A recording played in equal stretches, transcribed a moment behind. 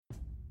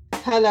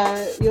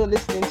Hello, you're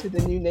listening to the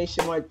New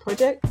Nationwide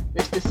Project,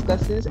 which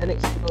discusses and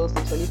explores the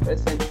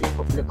 21st century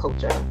popular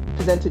culture,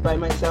 presented by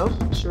myself,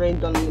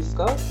 Shireen Donnelly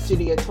Scott,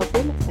 Julia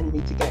Toppin, and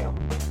Rita Gale.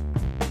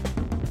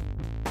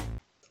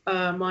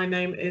 My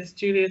name is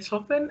Julia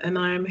Toppin, and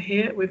I am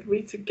here with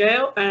Rita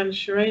Gale and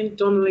Shireen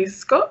Donnelly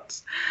Scott.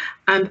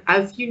 And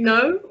as you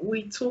know,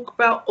 we talk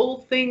about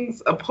all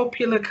things a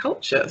popular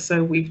culture.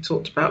 So we've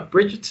talked about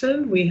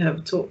Bridgerton, we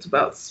have talked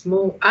about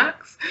Small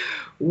Axe,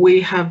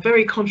 we have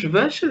very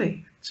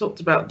controversially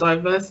talked about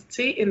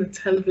diversity in the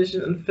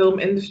television and film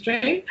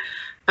industry.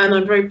 And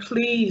I'm very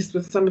pleased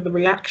with some of the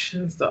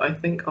reactions that I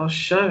think our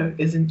show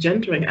is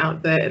engendering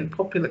out there in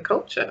popular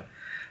culture.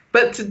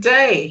 But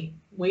today,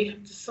 we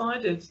have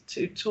decided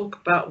to talk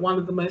about one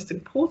of the most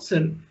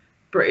important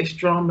British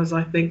dramas,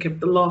 I think, of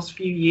the last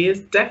few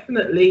years.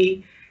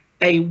 Definitely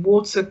a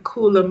water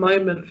cooler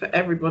moment for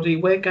everybody.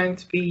 We're going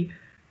to be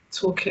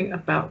talking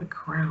about The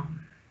Crown.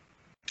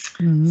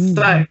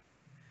 So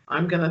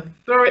I'm going to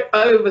throw it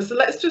over. So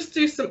let's just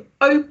do some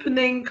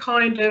opening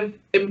kind of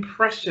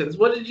impressions.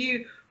 What did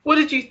you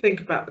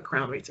think about The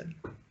Crown, Rita?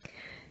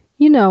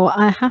 You know,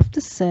 I have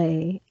to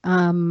say,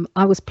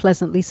 I was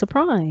pleasantly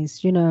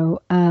surprised.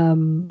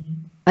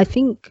 I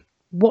think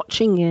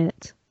watching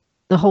it,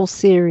 the whole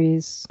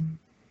series,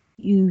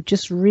 you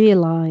just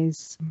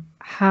realize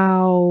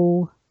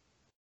how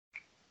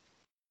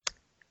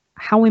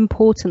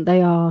important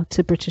they are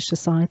to British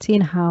society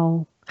and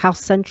how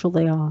central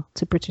they are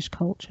to British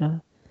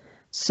culture.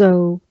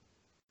 So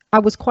I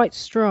was quite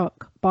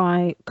struck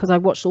by, because I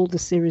watched all the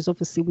series,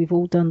 obviously we've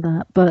all done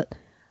that, but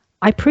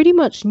I pretty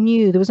much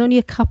knew there was only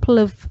a couple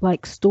of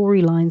like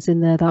storylines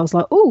in there that I was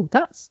like, oh,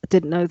 I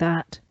didn't know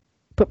that.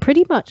 But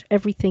pretty much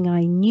everything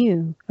I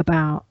knew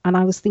about, and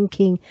I was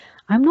thinking,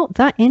 I'm not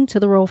that into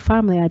the royal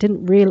family. I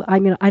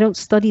don't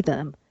study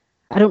them.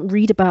 I don't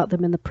read about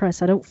them in the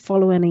press. I don't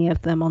follow any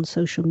of them on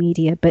social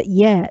media, but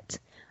yet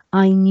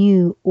I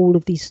knew all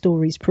of these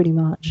stories pretty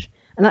much.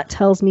 And that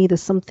tells me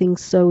there's something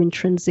so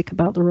intrinsic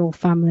about the royal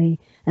family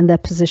and their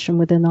position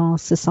within our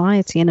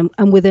society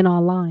and within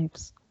our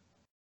lives.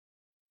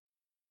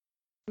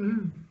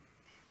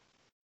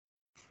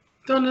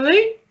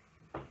 Donnelly?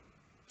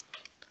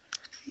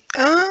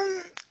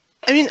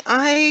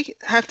 I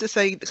have to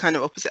say the kind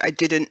of opposite. I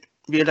didn't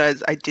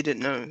realize I didn't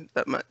know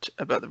that much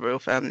about the royal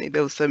family.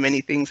 There were so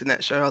many things in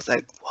that show. I was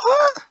like,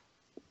 what?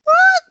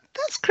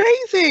 That's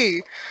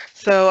crazy.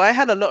 So I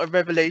had a lot of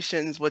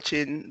revelations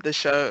watching the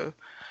show.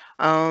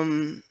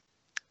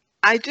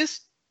 I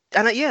just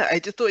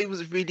thought it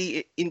was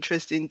really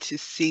interesting to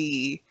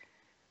see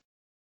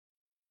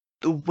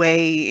the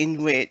way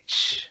in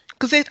which,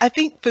 because I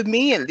think for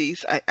me at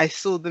least, I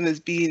saw them as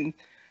being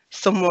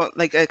somewhat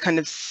like a kind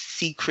of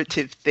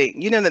secretive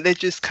thing, that they're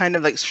just kind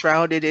of like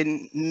shrouded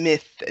in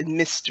myth and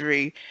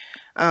mystery.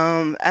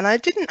 And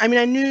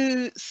I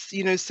knew,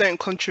 certain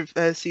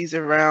controversies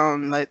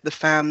around like the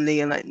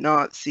family and like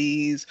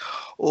Nazis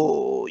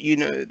or,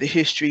 the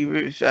history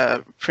with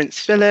Prince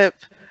Philip.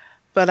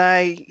 But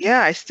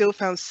I still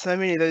found so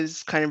many of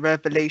those kind of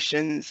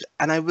revelations,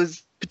 and I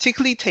was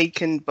particularly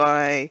taken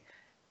by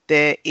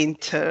their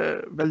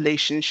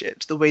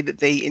interrelationships, the way that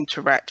they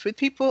interact with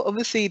people.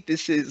 Obviously,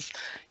 this is,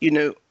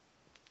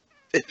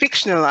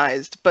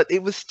 fictionalized, but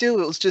it was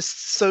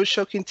just so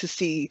shocking to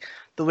see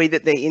the way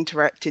that they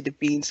interacted of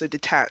being so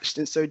detached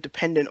and so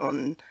dependent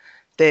on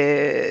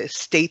their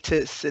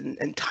status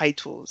and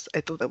titles.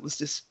 I thought that was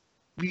just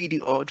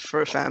really odd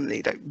for a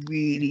family, like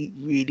really,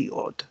 really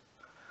odd.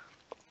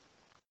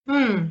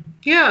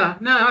 Yeah,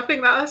 no, I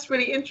think that's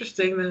really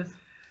interesting,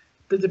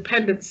 the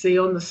dependency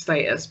on the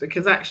status,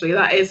 because actually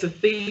that is a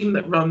theme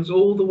that runs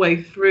all the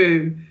way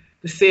through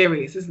the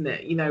series, isn't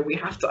it? We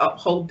have to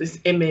uphold this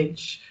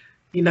image.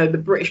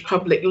 The British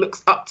public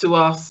looks up to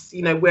us.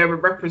 We're a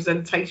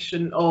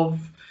representation of,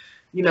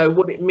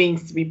 what it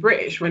means to be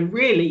British, when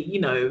really,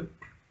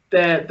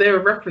 they're a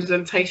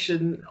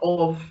representation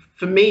of,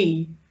 for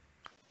me,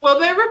 well,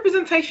 they're a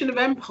representation of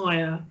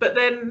empire. But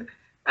then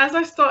as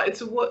I started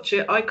to watch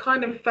it, I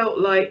kind of felt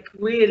like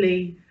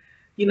really,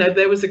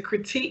 there was a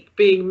critique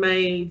being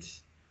made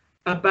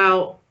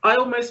about, I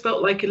almost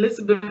felt like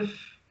Elizabeth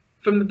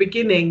from the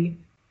beginning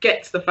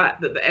gets the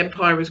fact that the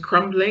empire is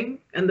crumbling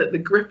and that the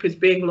grip is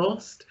being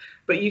lost,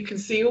 but you can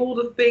see all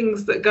the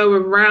things that go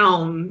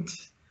around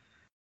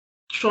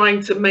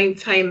trying to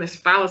maintain this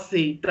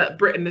fallacy that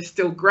Britain is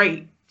still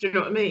great. Do you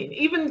know what I mean?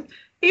 Even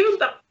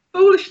that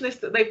foolishness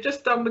that they've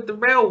just done with the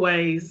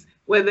railways,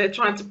 where they're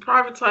trying to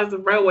privatize the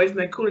railways and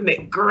they're calling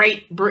it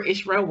Great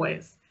British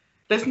Railways.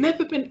 There's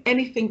never been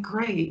anything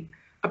great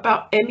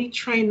about any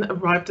train that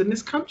arrived in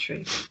this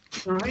country,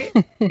 right?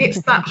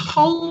 It's that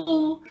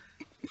whole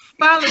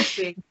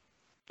fallacy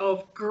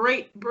of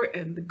Great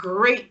Britain, the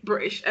Great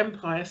British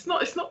Empire. It's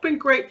not been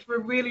great for a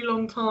really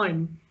long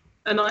time.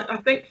 And I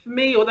think for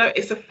me, although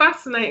it's a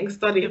fascinating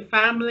study of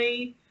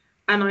family,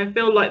 and I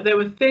feel like there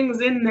were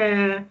things in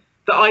there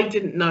that I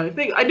didn't know.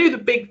 I knew the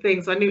big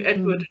things. I knew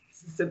Edward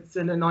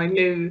Simpson, and I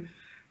knew,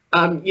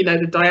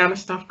 the Diana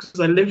stuff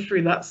because I lived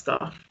through that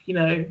stuff,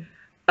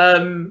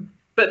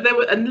 but there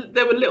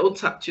were little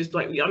touches.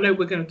 Like, I know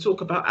we're going to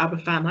talk about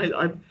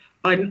Aberfan.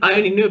 I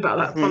only knew about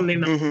that, funnily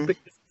enough,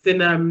 because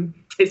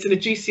it's in a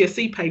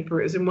GCSE paper.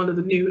 It was in one of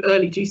the new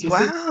early GCSE.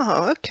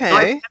 Wow, okay.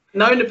 I'd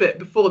known of it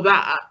before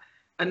that,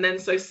 and then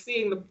so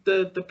seeing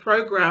the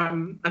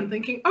program and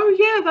thinking, oh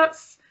yeah,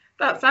 that's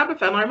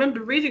Aberfan. I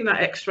remember reading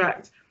that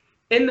extract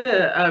in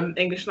the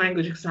English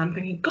language exam,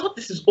 thinking, God,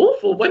 this is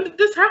awful. When did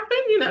this happen?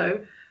 You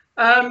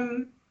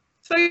know.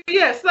 So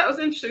yes, that was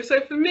interesting.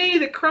 So for me,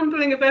 the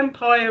crumbling of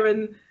empire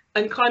and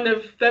kind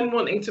of them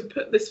wanting to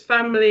put this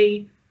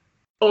family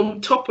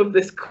on top of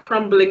this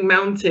crumbling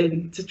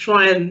mountain to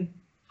try and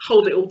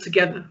hold it all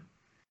together.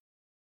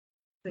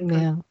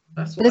 Yeah,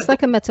 but it's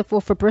like a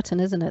metaphor for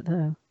Britain, isn't it?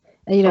 Though,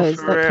 and, you know,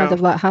 it's like kind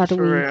of like, how do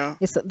we?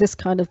 It's this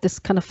kind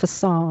of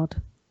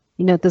facade.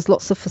 You know, there's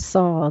lots of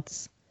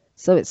facades.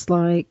 So it's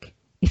like,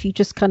 if you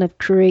just kind of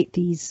create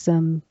these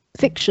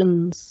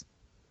fictions.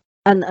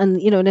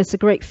 And you know, and it's a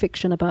great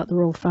fiction about the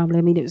royal family.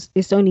 I mean,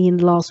 it's only in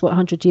the last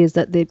 100 years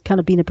that they've kind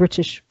of been a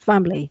British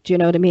family. Do you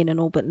know what I mean? And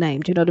all but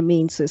name. Do you know what I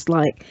mean? So it's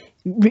like,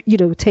 you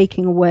know,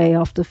 taking away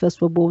after the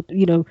First World War,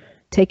 you know,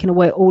 taking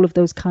away all of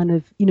those kind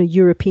of, you know,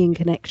 European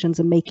connections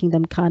and making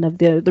them kind of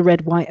the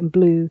red, white, and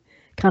blue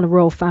kind of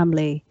royal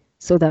family,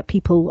 so that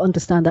people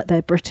understand that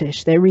they're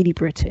British. They're really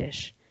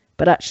British.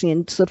 But actually,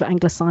 in sort of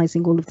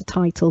anglicizing all of the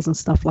titles and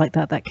stuff like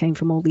that came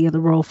from all the other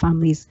royal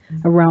families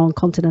around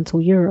continental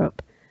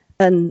Europe.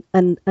 And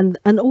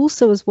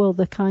also as well,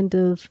 the kind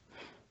of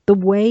the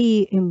way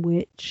in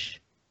which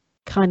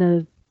kind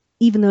of,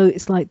 even though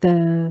it's like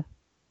they're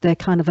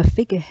kind of a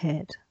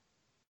figurehead,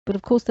 but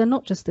of course they're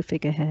not just a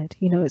figurehead,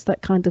 you know, it's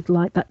that kind of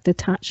like that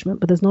detachment,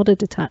 but there's not a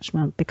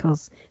detachment,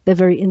 because they're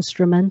very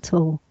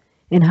instrumental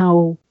in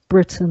how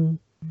Britain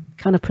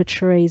kind of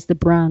portrays the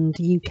brand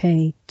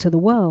UK to the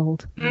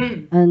world.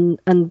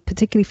 And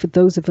particularly for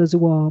those of us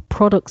who are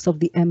products of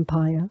the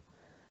empire,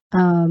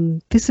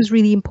 this is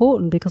really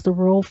important, because the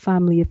royal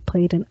family have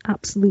played an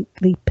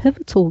absolutely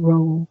pivotal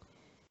role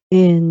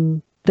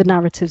in the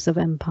narratives of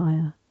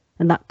empire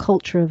and that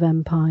culture of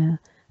empire.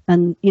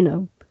 And you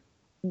know,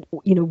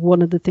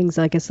 one of the things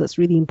I guess that's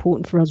really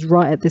important for us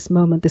right at this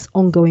moment, this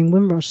ongoing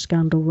Windrush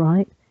scandal,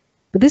 right?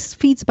 But this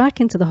feeds back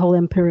into the whole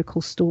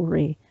empirical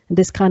story and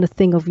this kind of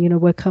thing of, you know,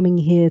 we're coming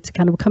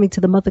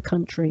to the mother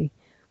country.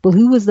 Well,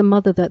 who was the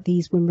mother that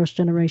these Windrush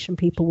generation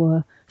people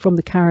were from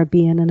the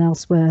Caribbean and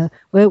elsewhere?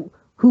 Well,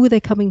 who are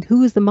they coming?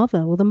 Who is the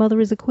mother? Well, the mother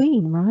is a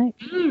queen, right?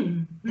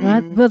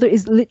 Right. The mother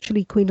is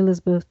literally Queen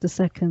Elizabeth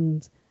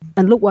II.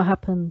 And look what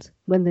happened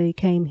when they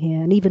came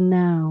here. And even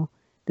now,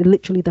 they're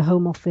literally the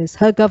Home Office,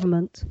 her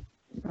government,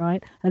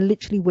 right, are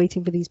literally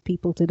waiting for these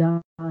people to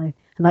die and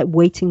like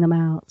waiting them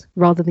out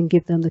rather than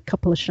give them the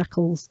couple of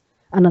shekels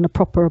and then a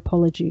proper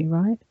apology,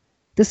 right?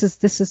 This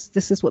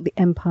is what the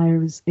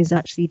empire is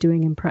actually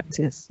doing in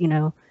practice, you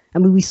know. I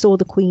mean, we saw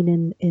the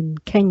Queen in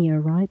Kenya,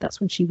 right? That's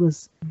when she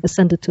was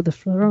ascended to the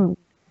throne.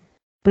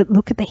 But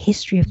look at the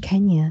history of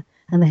Kenya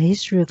and the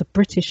history of the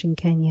British in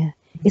Kenya.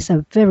 It's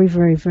a very,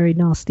 very, very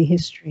nasty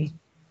history,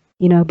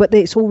 you know, but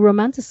it's all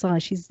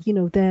romanticized. She's, you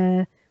know,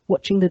 there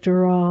watching the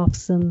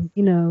giraffes and,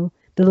 you know,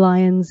 the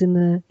lions in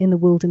the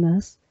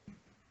wilderness.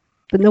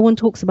 But no one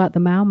talks about the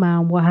Mau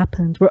Mau and what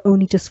happened. We're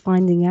only just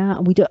finding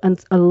out,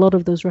 and a lot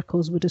of those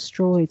records were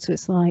destroyed. So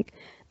it's like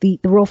the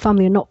royal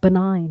family are not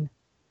benign.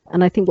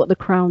 And I think what the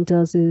Crown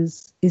does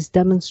is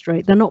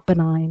demonstrate they're not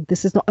benign.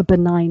 This is not a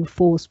benign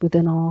force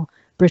within our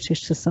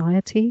British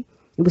society.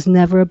 It was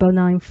never a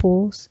benign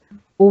force.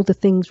 All the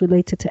things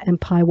related to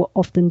empire were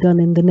often done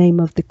in the name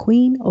of the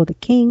Queen or the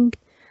King,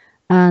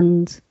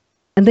 and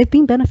they've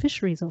been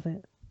beneficiaries of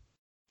it.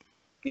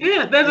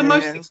 Yeah, they're the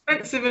most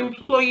expensive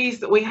employees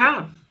that we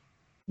have.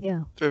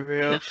 Yeah, for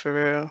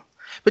real.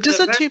 But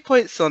just on 2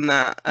 points on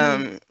that,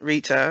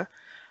 Rita.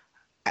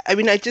 I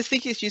mean, I just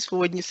think it's useful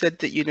when you said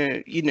that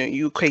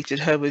you equated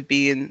her with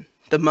being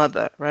the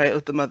mother, right,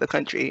 of the mother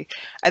country.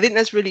 I think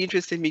that's really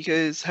interesting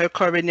because her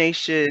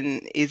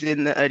coronation is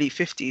in the early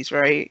 50s,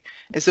 right?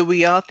 And so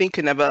we are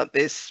thinking about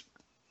this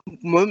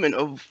moment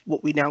of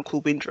what we now call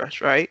Windrush,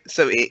 right?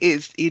 So it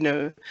is, you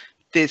know,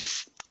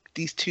 these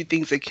two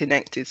things are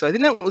connected. So I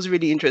think that was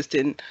really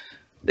interesting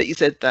that you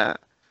said that.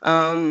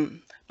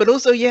 But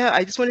also, yeah,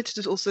 I just wanted to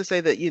just also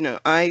say that, you know,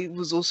 I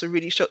was also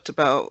really shocked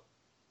about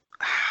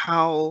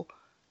how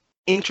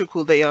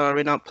integral they are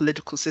in our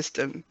political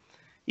system.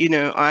 You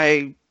know,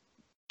 I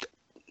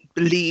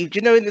believed,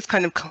 you know, in this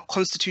kind of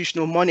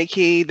constitutional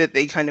monarchy that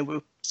they kind of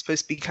were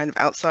supposed to be kind of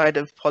outside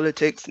of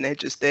politics and they're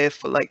just there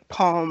for like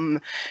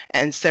pomp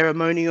and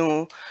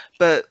ceremonial.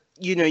 But,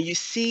 you know, you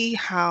see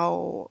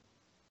how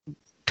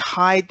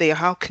tied they are,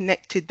 how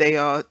connected they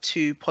are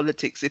to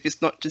politics. If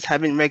it's not just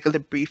having regular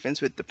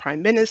briefings with the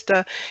Prime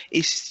Minister,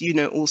 it's, you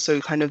know, also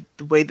kind of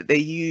the way that they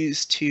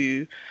use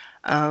to,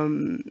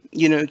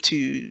 you know,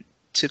 to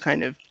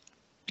kind of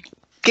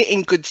get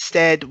in good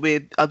stead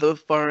with other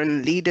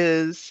foreign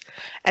leaders.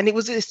 And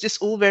it's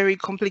just all very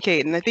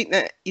complicated. And I think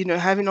that, you know,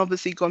 having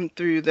obviously gone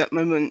through that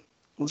moment,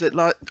 was it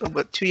like,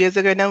 what, 2 years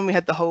ago now, when we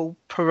had the whole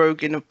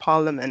proroguing of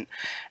Parliament.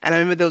 And I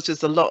remember there was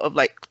just a lot of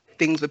like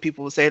things where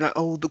people will say like,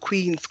 oh, the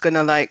Queen's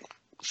gonna like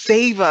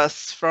save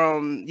us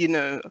from, you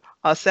know,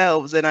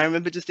 ourselves. And I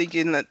remember just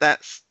thinking that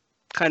that's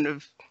kind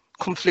of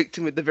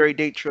conflicting with the very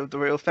nature of the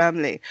royal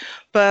family.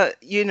 But,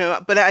 you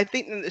know, but I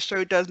think that the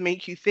show does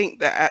make you think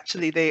that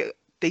actually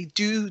they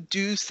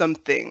do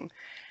something.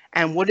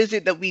 And what is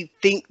it that we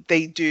think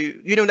they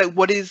do? You know, like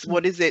what is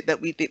it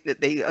that we think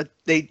that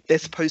they're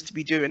supposed to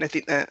be doing? I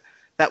think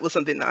that was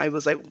something that I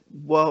was like,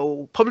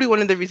 whoa, probably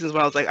one of the reasons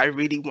why I was like, I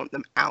really want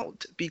them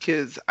out,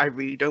 because I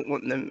really don't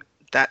want them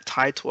that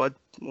tied to our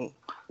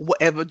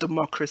whatever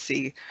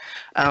democracy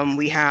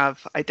we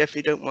have. I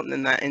definitely don't want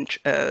them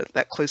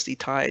that closely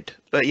tied.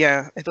 But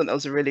yeah, I thought that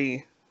was a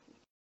really,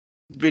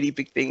 really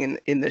big thing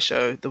in the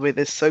show, the way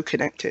they're so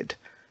connected.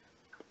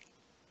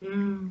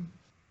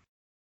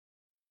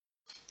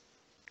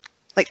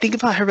 Like, think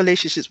about her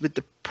relationships with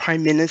the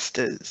prime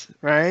ministers,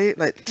 right?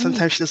 Like,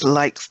 sometimes she just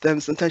likes them,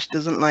 sometimes she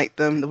doesn't like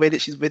them, the way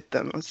that she's with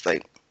them. It's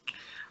like...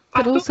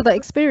 But also that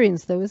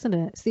experience, though, isn't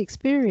it? It's the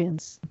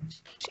experience.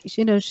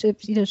 She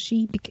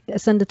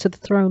ascended to the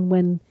throne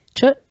when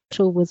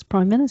Churchill was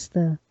prime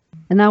minister,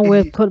 and now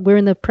we're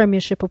in the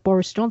premiership of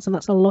Boris Johnson.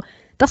 That's a lot.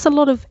 That's a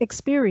lot of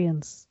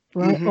experience,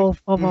 right?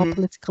 Of our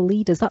political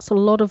leaders. That's a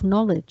lot of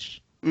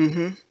knowledge.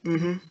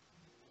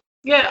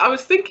 Yeah, I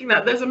was thinking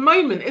that there's a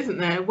moment, isn't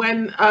there,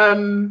 when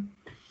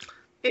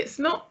it's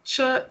not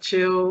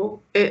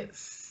Churchill,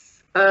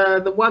 it's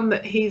the one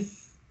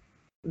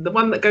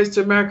that goes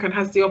to America and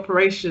has the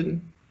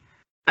operation,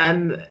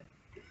 and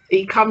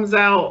he comes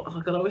out. Oh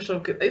God, I wish I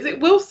could. Is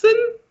it Wilson?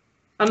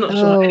 I'm not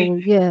sure.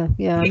 Anyway, yeah,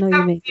 I know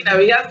you mean. You know,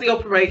 he has the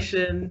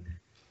operation,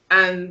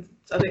 and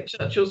I think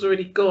Churchill's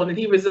already gone, and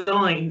he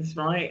resigns,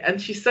 right?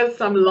 And she says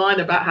some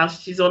line about how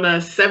she's on her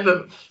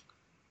 7th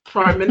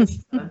prime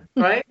minister,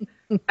 right?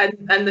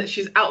 And that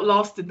she's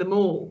outlasted them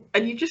all.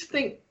 And you just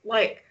think,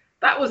 like,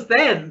 that was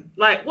then.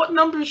 Like, what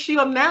number is she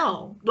on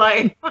now?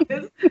 Like,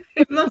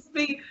 it must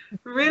be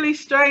really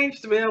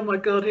strange to me. Oh my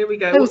God, here we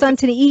go. It was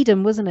Anthony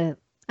Eden, wasn't it?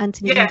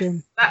 Anthony Eden.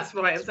 Yes, that's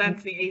right. It was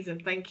Anthony Eden.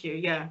 Thank you.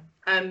 Yeah.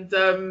 And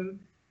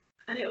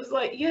it was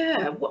like,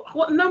 yeah,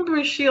 what number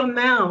is she on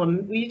now?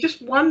 And you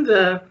just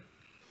wonder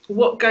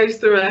what goes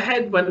through her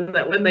head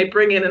when they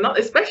bring in, and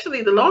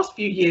especially the last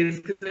few years,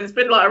 because it's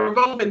been like a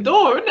revolving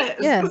door, isn't it?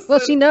 Yeah, well,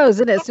 she knows,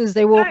 isn't it? As soon as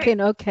they walk in,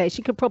 okay,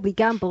 she could probably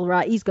gamble,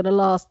 right? He's going to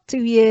last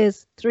 2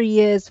 years, 3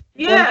 years,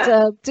 1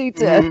 term, 2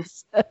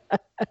 terms.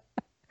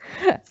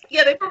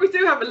 Yeah, they probably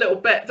do have a little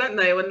bet, don't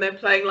they, when they're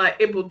playing like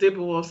Ibble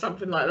Dibble or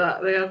something like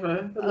that. They have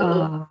a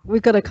little...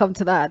 we've got to come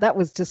to that. That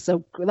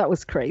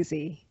was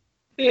crazy.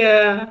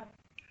 Yeah.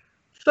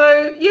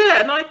 So,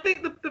 yeah, and I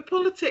think the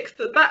politics,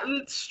 that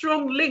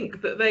strong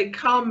link that they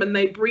come and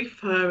they brief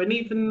her, and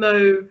even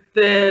though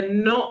they're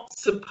not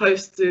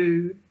supposed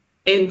to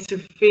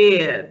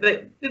interfere,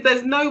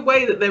 there's no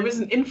way that there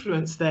isn't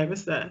influence there,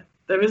 is there?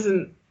 There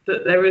isn't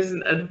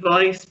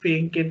advice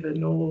being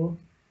given, or,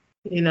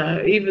 you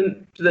know,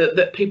 even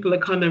that people are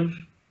kind of,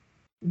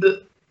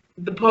 the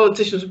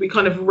politicians will be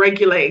kind of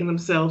regulating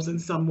themselves in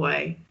some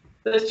way.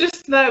 There's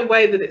just no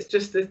way that it's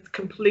just this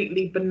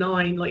completely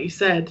benign, like you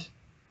said,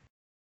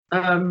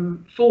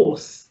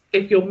 force.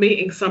 If you're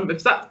meeting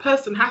if that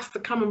person has to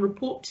come and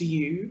report to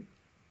you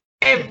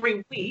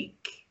every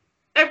week,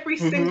 every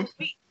single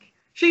week,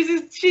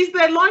 she's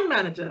their line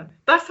manager.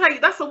 That's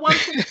a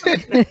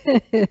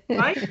one-to-one,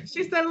 right?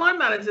 She's their line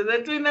manager.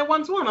 They're doing their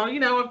one-to-one. Oh, you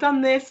know, I've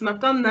done this and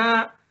I've done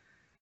that,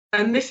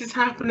 and this is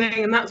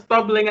happening and that's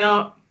bubbling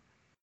up,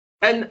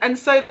 and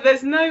so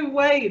there's no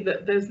way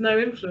that there's no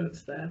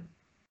influence there.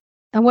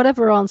 And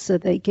whatever answer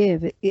they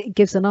give, it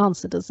gives an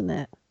answer, doesn't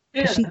it?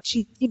 Yeah.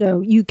 She, you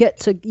know, you get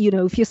to, you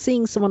know, if you're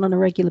seeing someone on a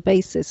regular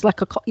basis, like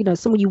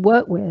someone you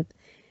work with,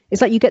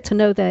 it's like you get to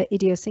know their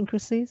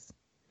idiosyncrasies.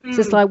 So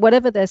it's like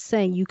whatever they're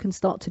saying, you can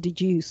start to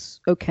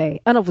deduce,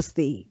 okay. And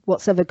obviously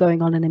what's ever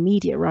going on in the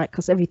media, right?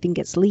 Because everything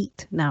gets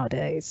leaked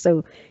nowadays.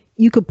 So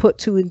you could put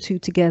 2 and 2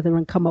 together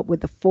and come up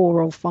with the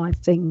 4 or 5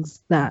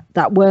 things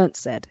that weren't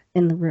said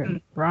in the room,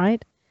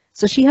 right?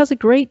 So she has a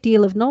great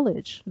deal of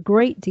knowledge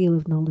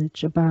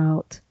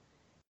about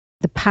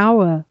the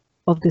power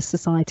of this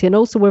society. And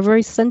also we're a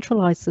very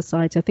centralized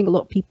society. I think a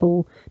lot of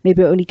people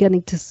maybe are only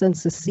getting to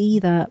sense to see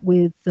that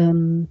with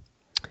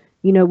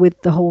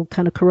with the whole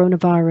kind of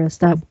coronavirus,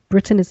 that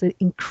Britain is an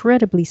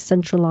incredibly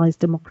centralized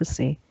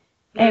democracy.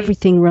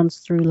 Everything runs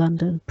through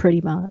London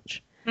pretty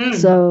much.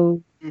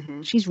 So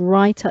she's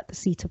right at the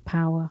seat of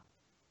power.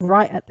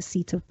 And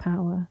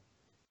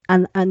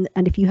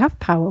if you have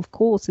power, of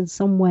course, in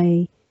some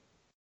way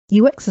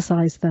you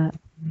exercise that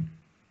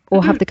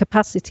or have the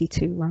capacity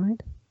to,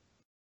 right?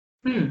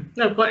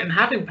 No point in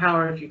having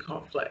power if you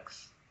can't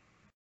flex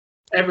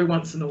every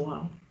once in a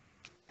while.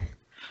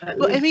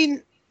 Well, I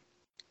mean,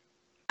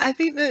 I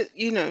think that,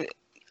 you know,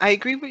 I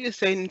agree with what you're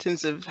saying in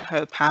terms of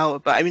her power,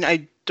 but I mean,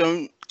 I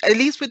don't, at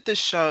least with the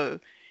show,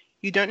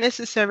 you don't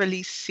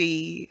necessarily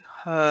see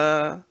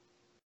her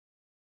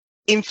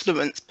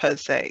influence per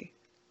se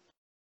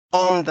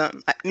on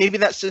them. Maybe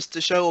that's just the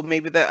show, or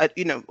maybe that,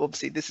 you know,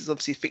 obviously this is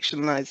obviously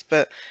fictionalized,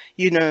 but,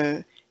 you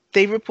know,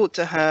 they report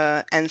to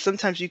her, and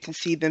sometimes you can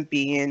see them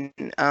being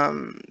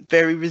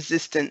very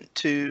resistant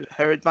to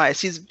her advice.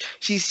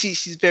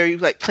 She's very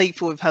like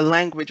playful with her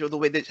language or the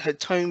way that her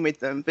tone with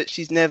them, but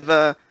she's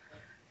never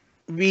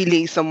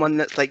really someone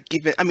that's like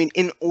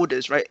in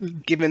orders,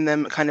 right? Giving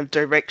them kind of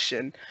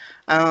direction.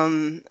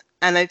 And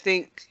I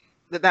think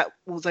that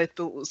was, I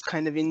thought was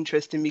kind of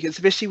interesting, because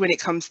especially when it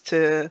comes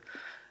to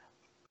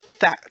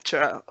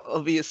Thatcher,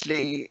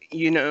 obviously,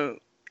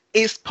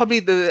 it's probably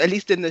at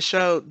least in the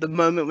show, the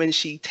moment when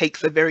she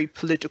takes a very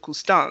political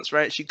stance,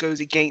 right? She goes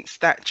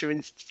against Thatcher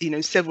in,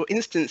 several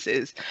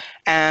instances.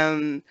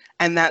 And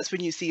that's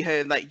when you see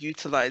her like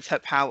utilize her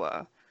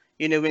power,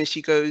 when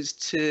she goes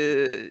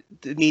to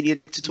the media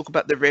to talk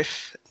about the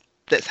rift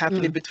that's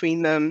happening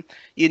between them,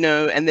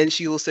 and then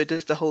she also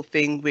does the whole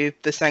thing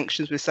with the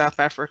sanctions with South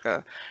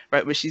Africa,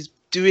 right? Where she's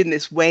doing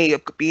this way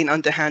of being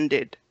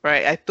underhanded,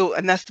 right? I thought,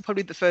 and that's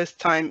probably the first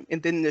time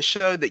in the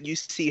show that you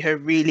see her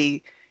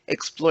really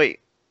exploit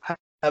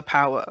her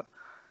power.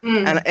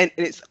 And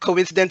it's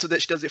coincidental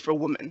that she does it for a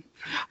woman.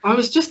 I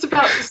was just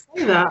about to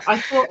say that.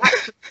 I thought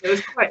actually it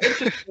was quite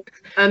interesting.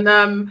 And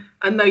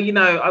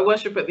though, I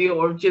worship at the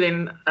altar of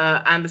Gillian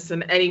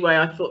Anderson anyway,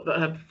 I thought that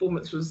her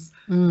performance was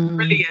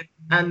brilliant.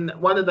 And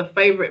one of the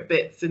favourite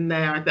bits in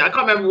there, I can't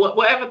remember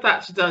whatever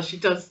Thatcher does, she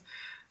does.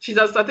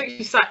 I think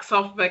she sacks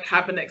half of her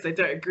cabinet because they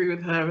don't agree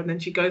with her, and then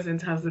she goes in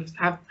to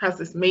has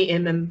this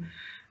meeting,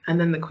 and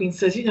then the Queen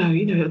says,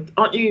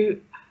 aren't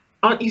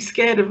you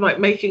scared of like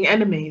making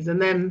enemies?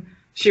 And then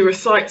she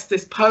recites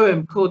this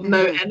poem called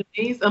No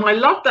Enemies, and I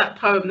love that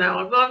poem now.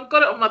 I've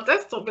got it on my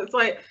desktop.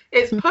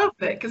 It's perfect,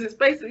 because it's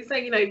basically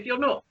saying, if you're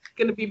not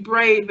going to be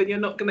brave and you're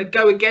not going to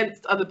go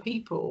against other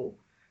people,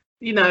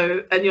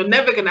 and you're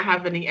never going to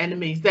have any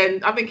enemies,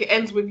 then I think it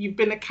ends with you've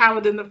been a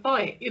coward in the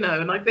fight,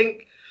 and I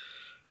think,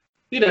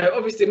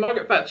 obviously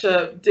Margaret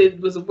Thatcher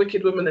was a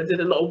wicked woman that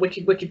did a lot of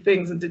wicked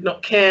things and did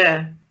not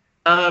care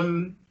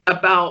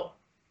about,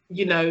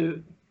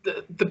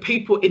 the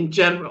people in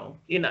general,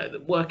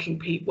 the working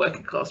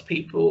class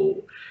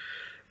people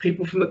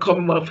from the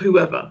Commonwealth,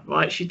 whoever,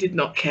 right? She did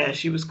not care.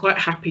 She was quite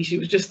happy. She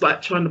was just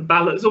like trying to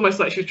balance. It's almost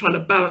like she was trying to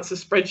balance a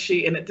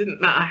spreadsheet, and it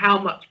didn't matter how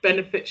much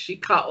benefits she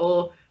cut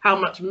or how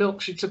much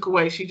milk she took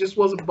away. She just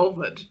wasn't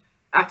bothered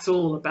at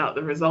all about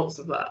the results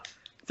of that.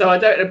 So I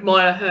don't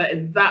admire her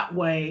in that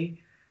way.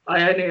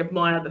 I only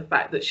admire the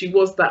fact that she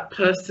was that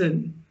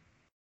person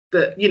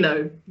that,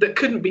 that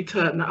couldn't be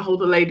turned, that whole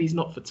the lady's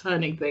not for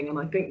turning thing. And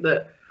I think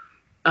that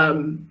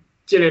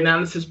Gillian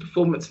Anderson's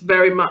performance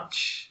very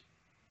much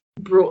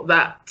brought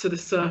that to the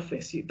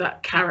surface,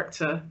 that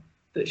character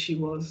that she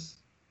was.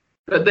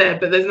 But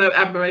there's no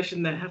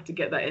admiration there. I have to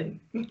get that in.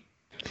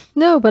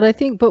 No,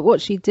 but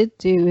what she did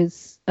do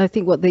is, I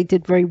think what they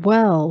did very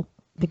well,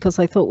 because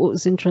I thought what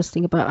was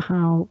interesting about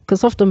how,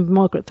 because often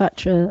Margaret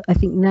Thatcher, I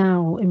think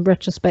now in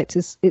retrospect,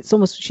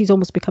 she's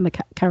almost become a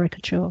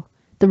caricature,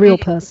 the real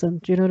person.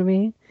 Do you know what I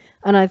mean?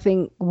 And I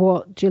think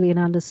what Gillian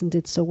Anderson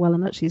did so well,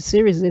 and actually the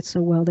series did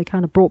so well, they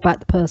kind of brought back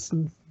the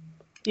person.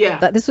 Yeah.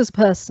 That this was a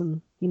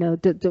person,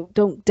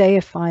 don't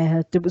deify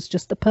her. It was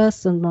just a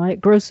person, right?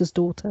 Grocer's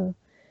daughter,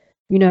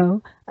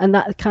 and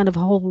that kind of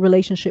whole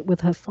relationship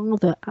with her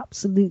father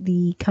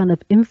absolutely kind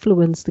of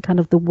influenced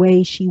the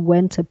way she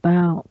went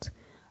about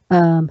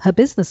her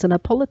business and her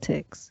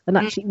politics. And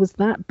actually it was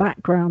that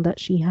background that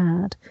she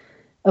had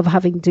of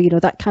having to,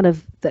 that kind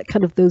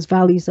of those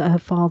values that her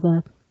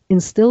father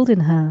instilled in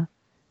her,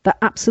 that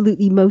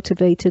absolutely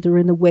motivated her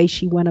in the way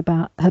she went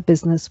about her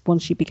business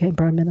once she became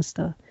Prime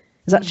Minister.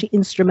 Is actually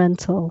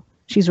instrumental.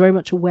 She's very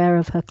much aware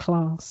of her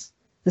class.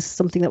 This is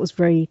something that was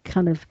very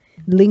kind of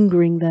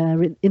lingering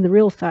there in the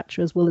real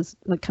Thatcher, as well as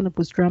like kind of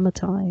was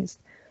dramatized.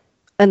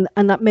 And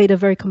that made her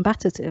very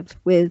combative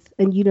with,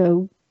 and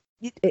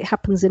it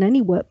happens in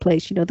any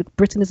workplace,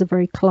 Britain is a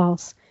very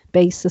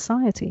class-based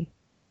society.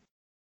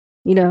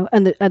 And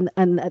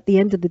at the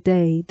end of the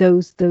day,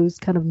 those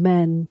kind of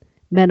men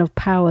of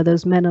power,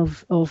 those men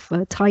of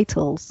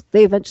titles,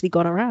 they eventually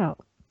got her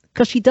out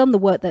because she'd done the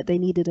work that they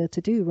needed her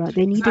to do, right?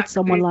 They needed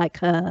someone like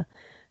her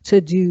to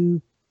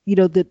do,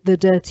 the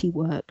dirty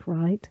work,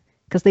 right?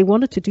 Because they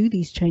wanted to do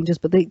these changes,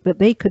 but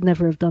they could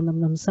never have done them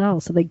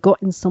themselves. So they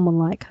got in someone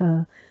like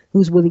her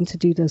who's willing to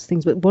do those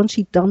things. But once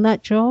she'd done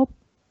that job,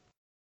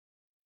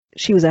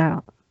 she was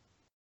out.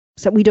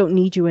 So we don't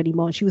need you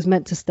anymore. She was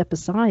meant to step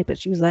aside, but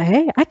she was like,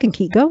 hey, I can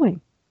keep going.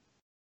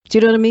 Do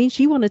you know what I mean?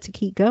 She wanted to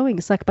keep going.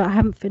 It's like, but I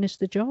haven't finished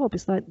the job.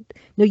 It's like,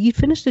 no, you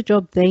finished the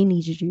job they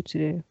needed you to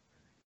do.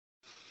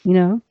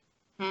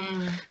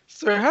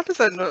 So how does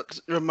that not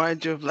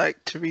remind you of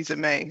like Theresa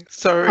May?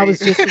 Sorry. I was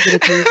just thinking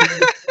of Theresa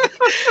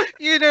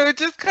May.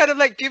 Just kind of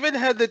like giving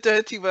her the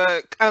dirty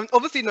work. I'm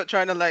obviously not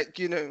trying to like,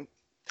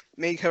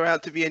 make her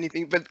out to be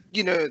anything, but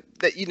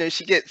that,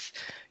 she gets,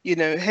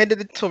 head of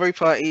the Tory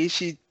party.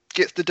 She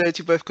gets the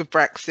dirty work of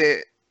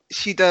Brexit.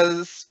 She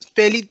does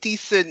fairly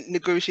decent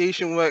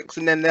negotiation works,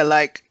 and then they're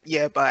like,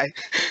 yeah, bye.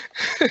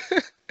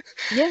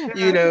 Yeah.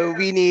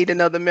 We need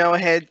another male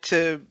head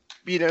to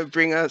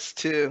bring us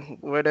to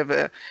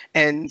whatever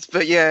ends.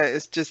 But yeah,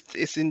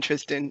 it's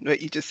interesting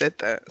that you just said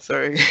that.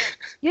 Sorry.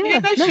 Yeah,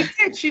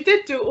 no, she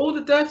did do all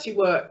the dirty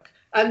work,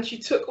 and she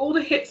took all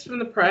the hits from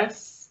the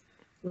press,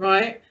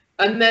 right?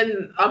 And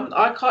then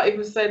I can't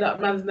even say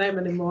that man's name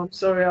anymore. I'm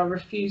sorry, I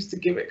refuse to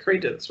give it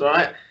credence,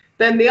 right?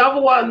 Then the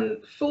other one,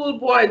 Fool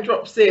Boy,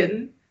 drops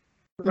in,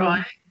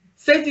 right?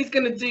 Says he's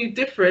going to do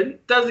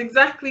different, does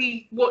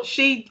exactly what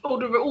all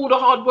the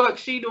hard work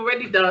she'd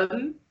already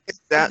done.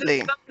 Exactly.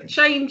 Just doesn't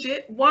change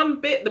it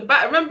one bit.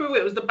 Remember,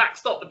 it was the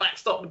backstop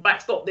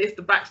this,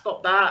 the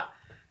backstop that.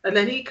 And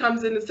then he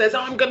comes in and says,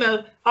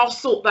 I'll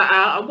sort that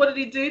out. And what did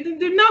he do? He didn't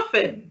do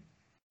nothing.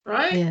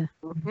 Right? Yeah.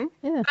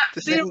 Yeah.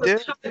 That deal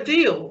was a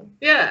deal.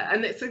 Yeah.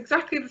 And it's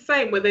exactly the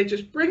same, where they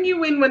just bring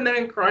you in when they're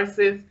in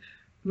crisis,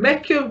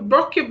 make you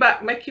rock your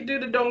back, make you do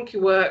the donkey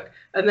work,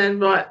 and then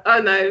back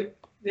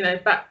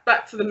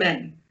to the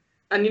men.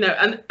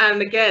 And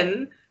and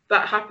again,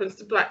 that happens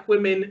to black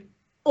women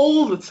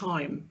all the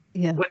time.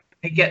 Yeah. When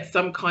they get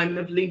some kind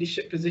of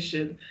leadership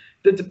position,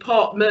 the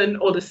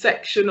department or the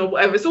section or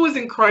whatever, it's always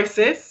in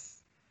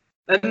crisis,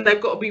 and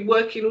they've got to be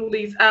working all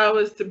these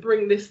hours to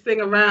bring this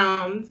thing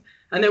around.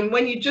 And then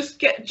when you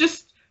just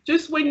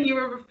when you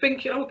were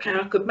thinking, okay,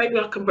 maybe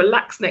I can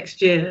relax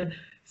next year,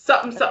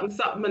 something,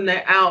 and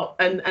they're out,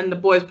 and the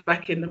boys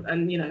back in,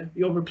 and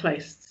you're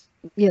replaced.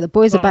 Yeah, the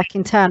boys are back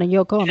in town, and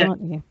you're gone,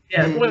 aren't you?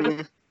 Yeah, the boys are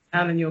in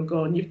town, and you're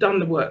gone. You've done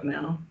the work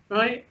now,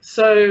 right?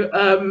 So,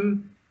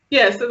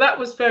 so that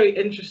was very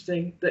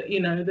interesting. That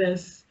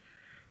there's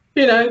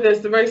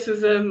the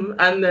racism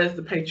and there's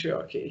the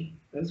patriarchy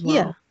as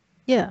well.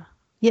 Yeah.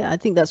 I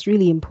think that's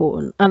really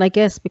important, and I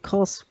guess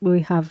because we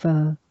have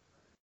a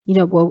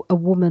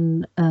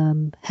woman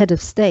head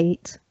of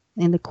state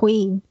in the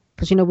Queen,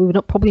 because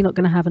we're probably not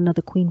going to have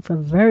another Queen for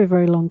a very,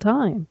 very long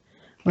time,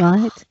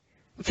 right?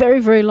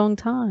 Very, very long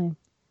time.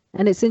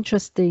 And it's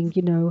interesting,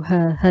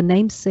 her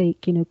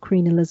namesake,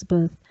 Queen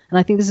Elizabeth. And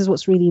I think this is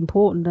what's really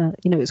important, that,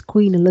 it's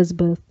Queen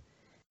Elizabeth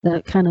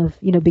that kind of,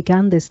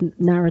 began this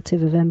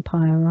narrative of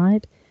empire,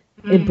 right?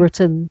 In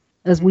Britain,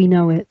 as we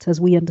know it,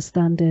 as we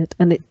understand it.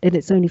 And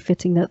it's only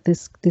fitting that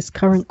this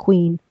current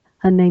Queen,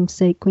 her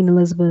namesake, Queen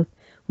Elizabeth,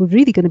 was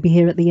really going to be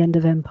here at the end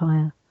of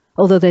empire.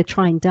 Although they're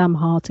trying damn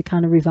hard to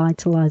kind of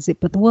revitalize it.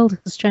 But the world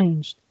has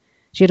changed.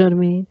 Do you know what I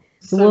mean?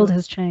 The world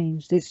has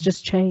changed. It's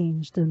just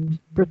changed, and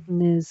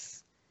Britain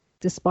is,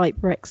 despite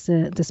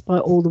Brexit,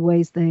 despite all the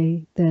ways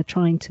they're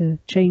trying to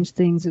change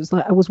things. It was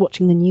like I was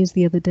watching the news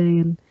the other day,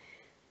 and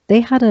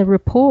they had a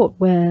report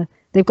where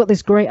they've got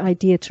this great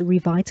idea to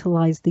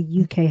revitalize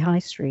the UK high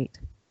street.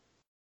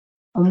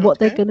 And what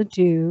they're going to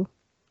do,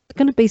 they're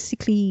going to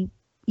basically,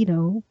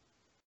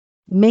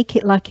 make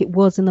it like it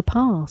was in the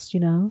past,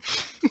 And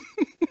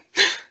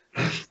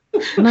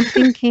I'm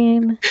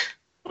thinking,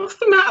 what's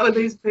the matter with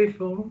these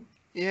people?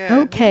 Yeah.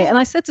 Okay. And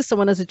I said to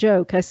someone as a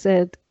joke, I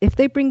said, if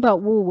they bring back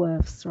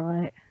Woolworths,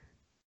 right?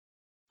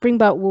 Bring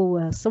back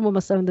Woolworths. Someone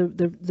must own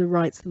the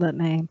rights to that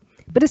name.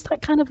 But it's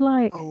that kind of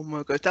like... Oh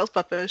my God, that was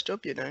my first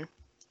job,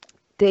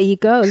 There you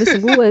go.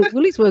 Listen,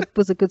 Woolies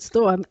was a good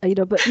store, but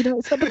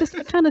it's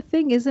that kind of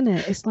thing, isn't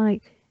it? It's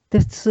like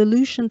the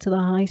solution to the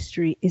high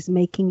street is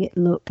making it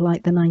look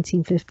like the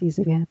 1950s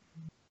again.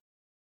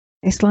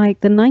 It's like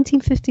the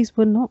 1950s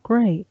were not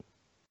great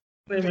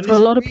for a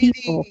lot of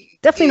people.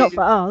 Definitely not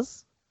for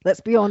us. Let's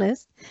be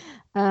honest.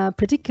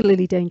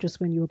 Particularly dangerous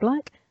when you were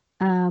black.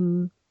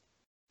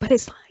 But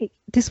it's like,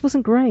 this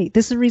wasn't great.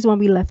 This is the reason why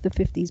we left the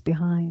 50s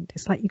behind.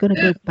 It's like, you're going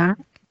to go back.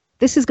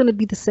 This is going to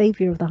be the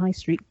savior of the high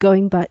street,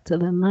 going back to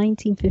the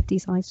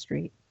 1950s high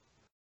street.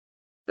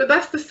 But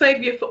that's the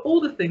savior for all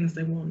the things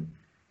they want,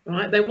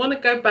 right? They want to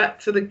go back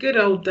to the good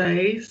old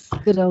days.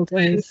 Good old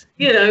days.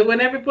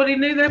 When everybody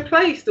knew their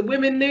place. The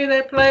women knew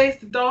their place.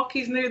 The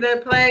darkies knew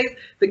their place.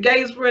 The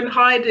gays were in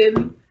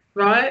hiding,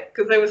 right?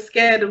 Because they were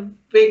scared of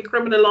being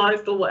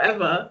criminalized or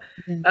whatever.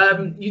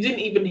 Yeah. You didn't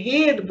even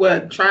hear the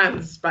word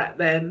trans back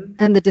then.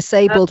 And the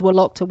disabled were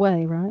locked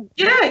away, right?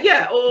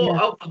 Yeah.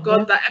 Oh my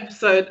God, that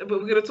episode. But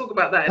we're going to talk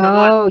about that in a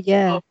while. Oh,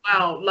 yeah. Oh,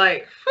 wow.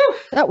 Like, whew,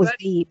 that was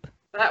deep.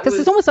 Because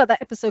it's almost like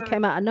that episode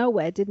came out of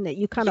nowhere, didn't it?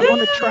 You kind of on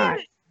a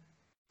track.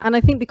 And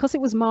I think because it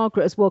was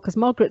Margaret as well, because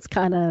Margaret's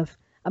kind of,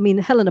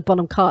 Helena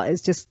Bonham Carter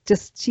is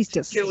she's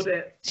just killed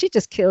it. She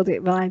just killed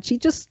it, right? She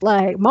just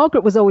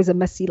Margaret was always a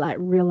messy,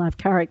 real life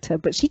character,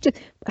 but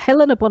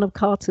Helena Bonham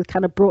Carter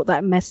kind of brought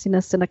that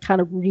messiness in a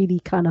kind of really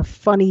kind of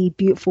funny,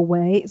 beautiful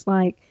way. It's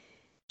like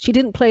she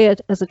didn't play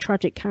it as a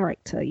tragic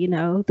character,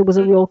 There was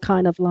a real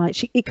kind of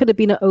it could have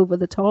been an over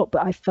the top,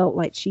 but I felt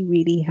like she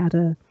really had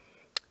a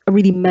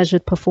really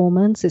measured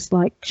performance. It's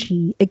like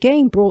she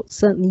again brought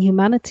certain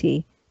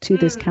humanity to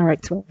this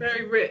character.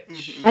 Very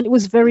rich. And it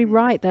was very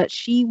right that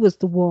she was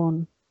the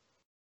one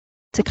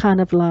to kind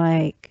of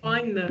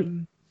find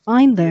them.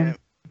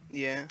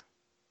 Yeah.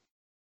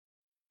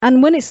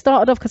 And when it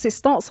started off, because it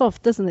starts off,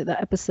 doesn't it,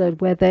 that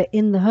episode where they're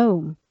in the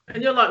home.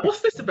 And you're like,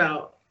 what's this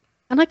about?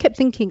 And I kept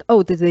thinking,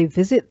 oh, did they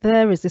visit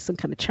there? Is this some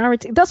kind of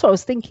charity? That's what I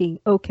was thinking.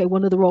 Okay,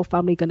 one of the royal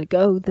family going to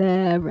go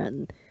there.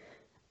 And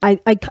I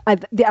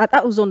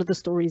that was one of the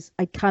stories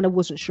I kind of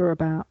wasn't sure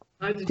about.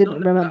 I did Didn't not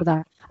know remember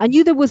that. I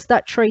knew there was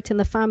that trait in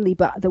the family,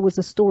 but there was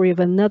a story of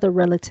another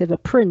relative, a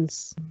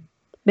prince.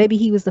 Maybe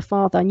he was the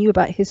father. I knew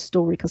about his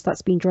story because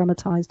that's been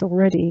dramatized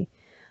already.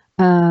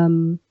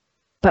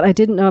 But I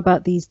didn't know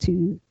about these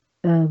two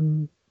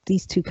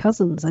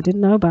cousins. I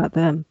didn't know about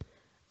them,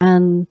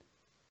 and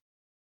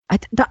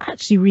that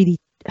actually really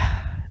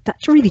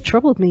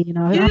troubled me. You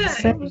know, I have to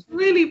say. It was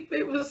really,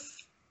 it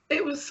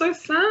was so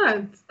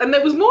sad, and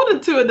there was more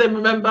than two of them.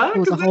 Remember, It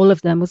was a whole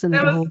of them, wasn't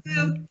it? there The was,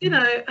 whole you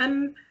know,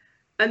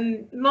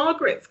 and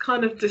Margaret's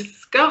kind of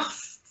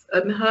disgust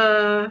and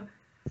her,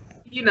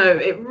 you know,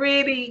 it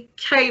really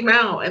came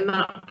out in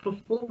that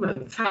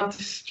performance how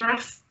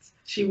distressed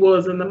she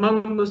was, and the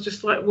mum was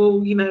just like,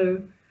 well, you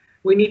know,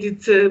 we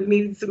needed to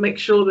make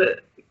sure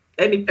that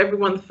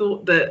everyone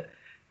thought that,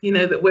 you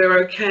know, that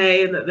we're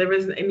okay and that there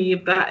isn't any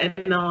of that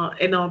in our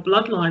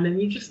bloodline.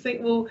 And you just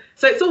think, well,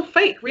 so it's all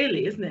fake,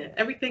 really, isn't it?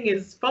 Everything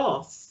is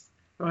farce,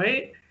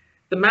 right?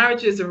 The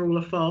marriages are all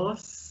a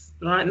farce,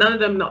 right? None of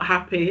them not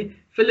happy.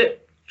 Philip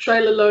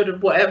trailer load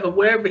of whatever,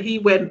 wherever he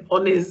went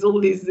on his journey.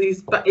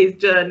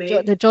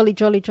 The jolly,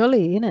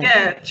 innit?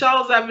 Yeah,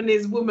 Charles having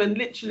his woman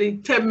literally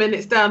 10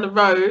 minutes down the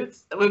road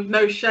with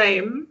no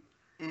shame,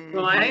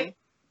 right?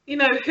 You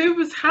know, who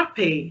was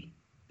happy?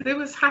 Who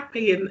was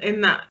happy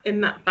in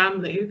that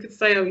family? Who could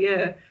say, oh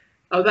yeah,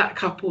 oh that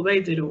couple,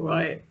 they did all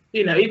right?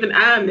 You know, even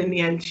Anne in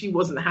the end, she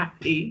wasn't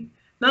happy.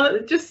 No,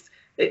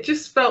 it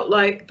just felt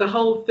like the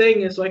whole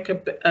thing is like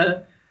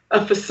a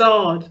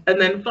facade. And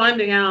then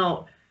finding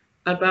out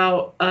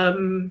about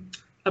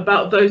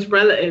those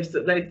relatives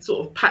that they'd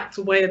sort of packed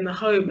away in the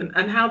home,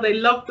 and how they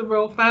loved the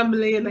royal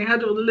family, and they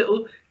had all the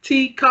little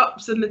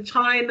teacups and the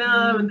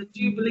china and the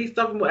Jubilee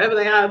stuff and whatever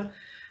they had.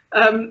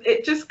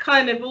 It just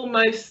kind of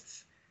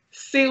almost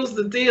seals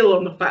the deal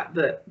on the fact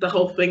that the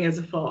whole thing is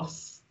a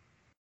farce.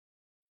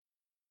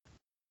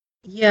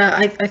 Yeah,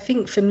 I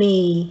think for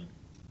me,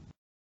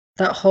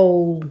 that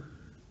whole,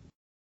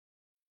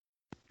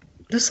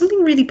 there's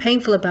something really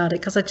painful about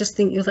it, because I just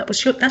think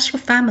that's your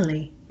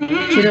family. Do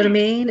you know what I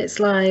mean? It's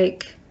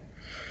like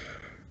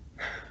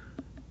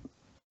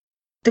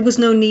there was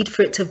no need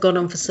for it to have gone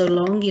on for so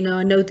long. You know,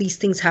 I know these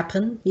things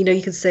happen. You know,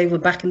 you could say, well,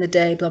 back in the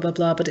day, blah blah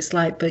blah, but it's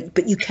like,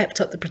 but you kept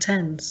up the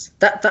pretense.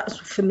 That's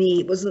for me.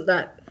 It wasn't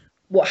that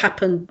what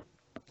happened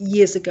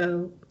years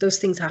ago. Those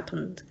things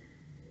happened,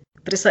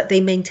 but it's like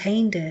they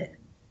maintained it,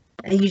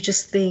 and you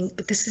just think,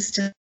 but this is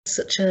just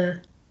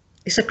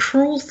it's a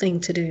cruel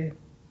thing to do.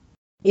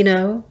 You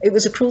know, it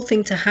was a cruel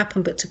thing to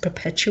happen, but to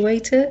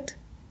perpetuate it.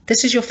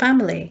 This is your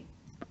family.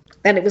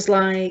 And it was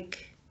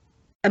like,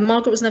 and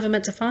Margaret was never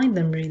meant to find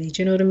them, really.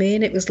 Do you know what I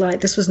mean? It was like,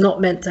 this was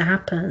not meant to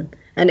happen.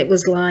 And it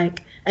was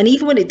like, and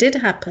even when it did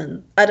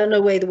happen, I don't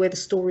know the way the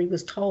story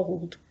was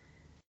told.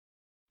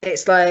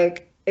 It's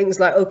like, it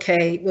was like,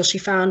 okay, well, she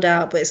found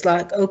out, but it's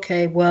like,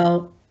 okay,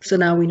 well, so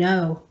now we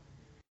know.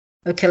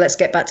 Okay, let's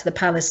get back to the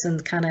palace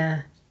and kind of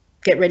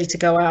get ready to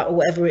go out, or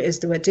whatever it is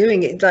that we're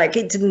doing. It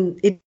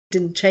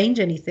didn't change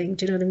anything.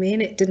 Do you know what I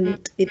mean? It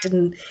didn't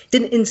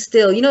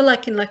instill, you know,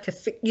 like in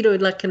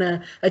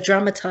a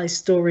dramatized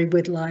story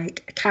with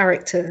like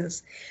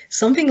characters,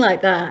 something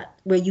like that,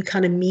 where you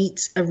kind of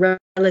meet a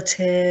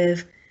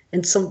relative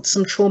and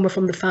some trauma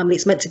from the family.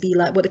 It's meant to be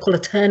like what they call a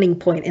turning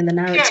point in the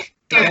narrative,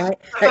 right?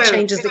 That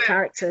changes the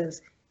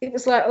characters. It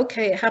was like,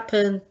 okay, it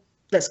happened,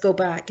 let's go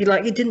back.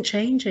 It didn't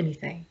change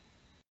anything.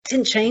 It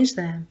didn't change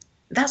them.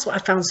 That's what I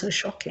found so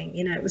shocking.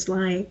 You know, it was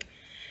like,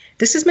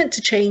 this is meant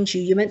to change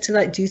you. You're meant to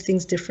like do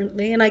things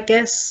differently. And I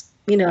guess,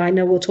 you know, I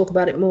know we'll talk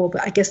about it more,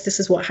 but I guess this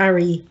is what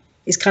Harry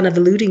is kind of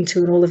alluding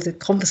to in all of the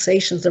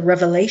conversations, the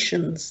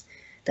revelations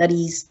that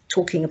he's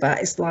talking about.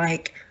 It's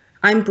like,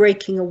 I'm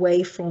breaking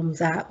away from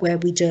that, where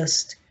we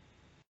just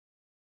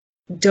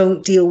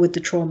don't deal with the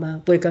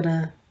trauma.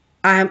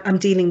 I'm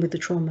dealing with the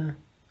trauma,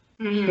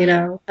 you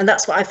know? And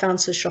that's what I found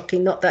so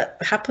shocking. Not that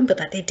happened, but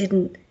that it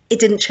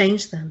didn't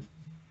change them.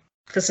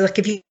 Because like,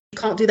 if you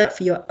can't do that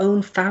for your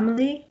own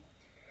family,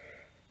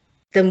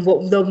 then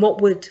what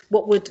would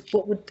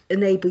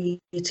enable you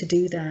to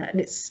do that?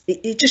 And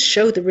it just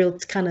showed the real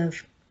kind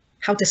of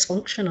how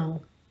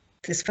dysfunctional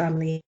this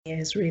family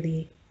is,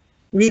 really,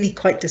 really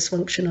quite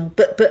dysfunctional,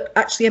 but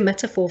actually a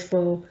metaphor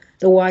for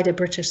the wider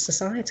British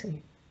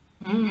society.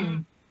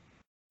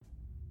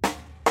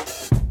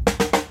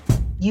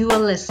 You are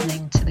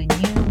listening to the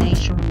New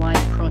Nationwide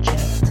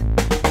Project.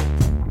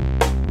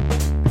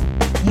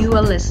 You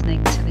are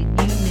listening to the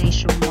New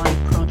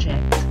Nationwide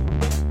Project.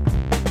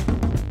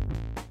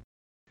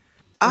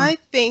 I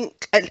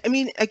think, I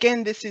mean,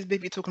 again, this is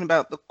maybe talking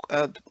about the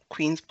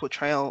Queen's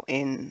portrayal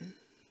in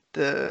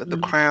the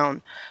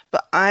Crown,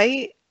 but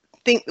I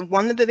think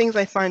one of the things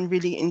I find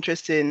really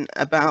interesting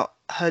about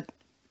her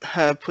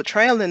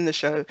portrayal in the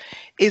show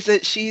is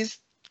that she's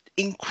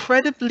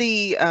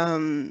incredibly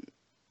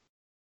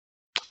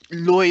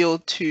loyal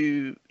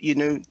to, you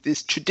know,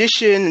 this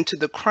tradition and to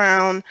the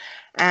Crown,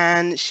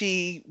 and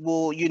she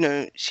will, you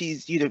know,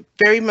 she's, you know,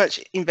 very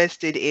much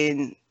invested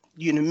in,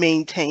 you know,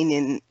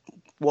 maintaining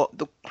what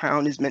the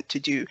Crown is meant to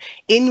do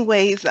in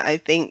ways that I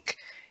think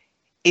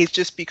is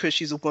just because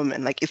she's a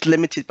woman, like it's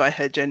limited by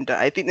her gender.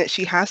 I think that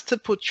she has to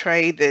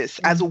portray this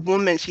as a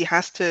woman. She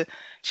has to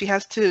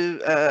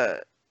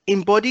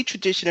embody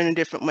tradition in a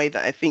different way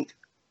that I think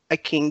a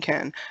king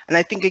can. And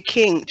I think a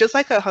king, just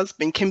like her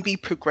husband, can be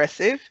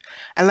progressive.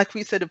 And like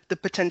we said, of the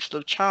potential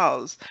of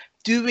Charles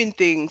doing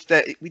things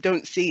that we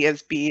don't see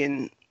as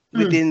being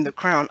within the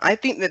crown. I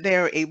think that they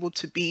are able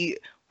to be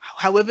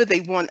however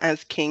they want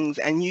as kings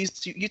and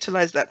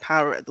utilize that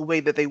power the way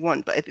that they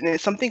want. But I think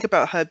there's something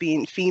about her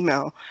being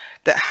female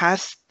that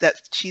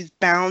she's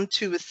bound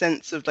to a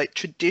sense of like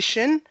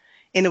tradition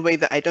in a way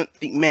that I don't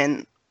think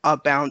men are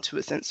bound to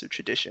a sense of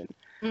tradition.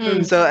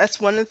 So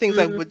that's one of the things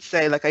I would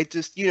say. Like I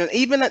just,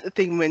 even at the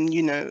thing when,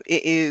 it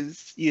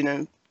is,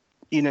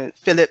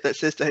 Philip that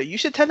says to her, you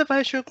should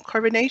televise your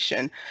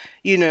coronation,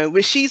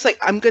 where she's like,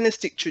 I'm going to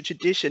stick to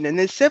tradition. And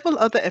there's several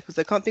other episodes,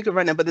 I can't think of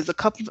right now, but there's a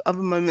couple of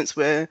other moments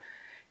where,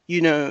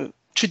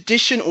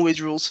 tradition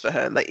always rules for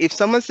her. Like if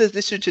someone says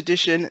this is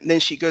tradition, then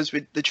she goes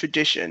with the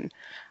tradition.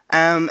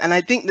 And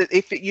I think that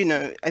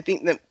I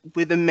think that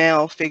with a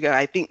male figure,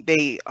 I think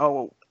they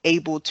are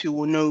able to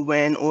or know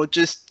when or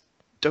just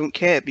don't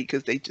care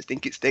because they just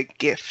think it's their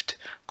gift,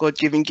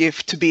 God-given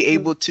gift to be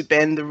able to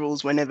bend the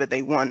rules whenever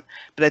they want.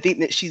 But I think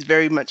that she's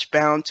very much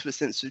bound to a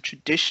sense of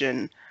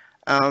tradition.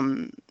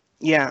 And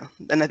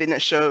I think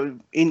that show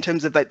in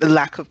terms of like the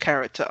lack of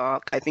character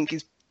arc, I think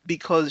is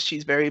because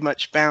she's very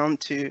much bound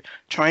to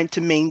trying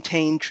to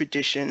maintain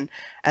tradition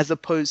as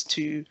opposed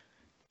to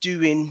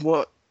doing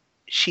what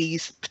she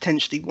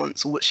potentially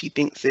wants or what she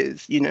thinks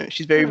is,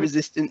 she's very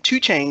resistant to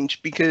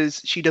change because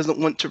she doesn't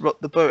want to rock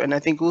the boat. And I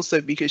think also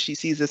because she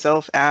sees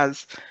herself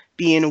as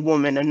being a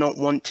woman and not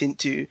wanting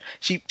to,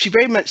 she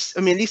very much,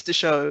 at least the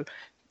show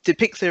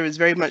depicts her as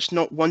very much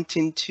not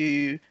wanting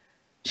to,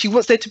 she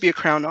wants there to be a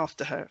crown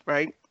after her,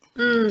 right?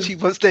 She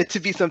wants there to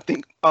be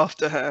something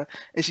after her,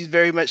 and she's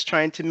very much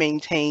trying to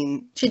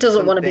maintain. She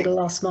doesn't want to be the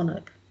last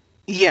monarch.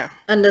 Yeah,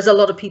 and there's a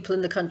lot of people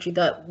in the country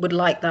that would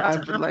like that to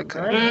happen. Like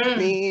right?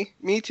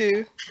 Me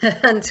too.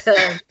 And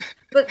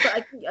but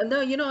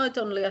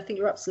Donnelly, I think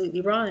you're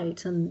absolutely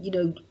right. And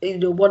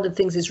one of the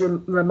things is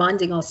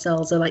reminding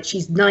ourselves, like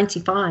she's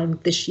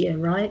 95 this year,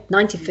 right?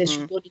 95th, she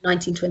was born in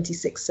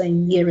 1926,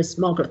 same year as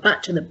Margaret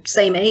Thatcher, the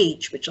same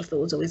age, which I thought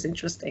was always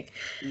interesting.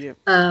 Yeah.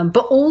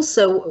 But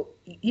also,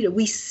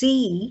 we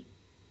see.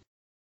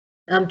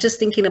 I'm just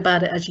thinking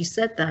about it as you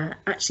said that.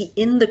 Actually,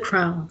 in The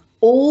Crown,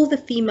 all the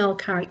female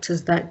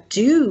characters that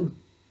do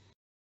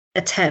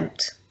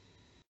attempt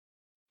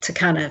to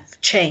kind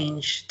of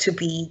change, to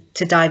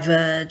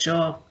diverge,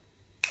 or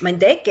they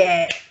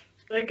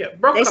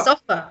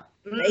suffer.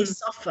 They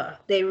suffer.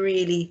 They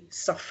really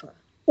suffer.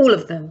 All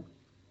of them.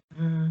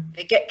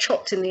 They get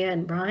chopped in the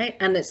end, right?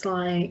 And it's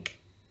like,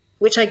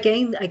 which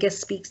again, I guess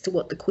speaks to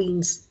what the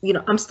Queen's,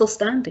 I'm still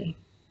standing.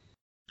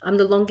 I'm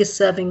the longest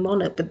serving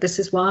monarch, but this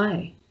is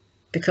why.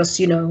 Because,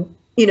 in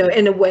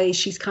a way,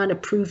 she's kind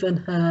of proven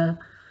her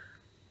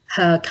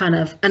kind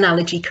of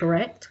analogy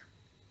correct.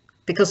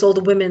 Because all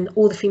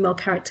the female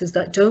characters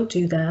that don't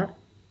do that,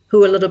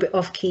 who are a little bit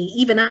off key,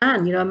 even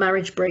Anne, a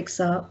marriage breaks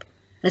up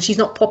and she's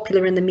not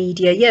popular in the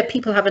media. Yeah,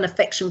 people have an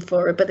affection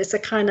for her, but it's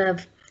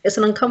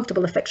an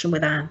uncomfortable affection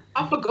with Anne.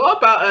 I forgot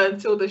about her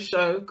until this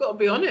show, gotta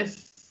be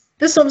honest.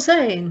 That's what I'm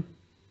saying.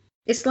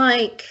 It's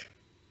like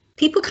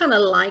people kind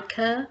of like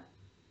her.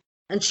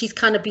 And she's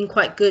kind of been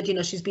quite good,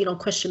 she's been on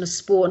Question of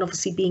Sport and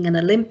obviously being an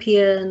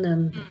Olympian,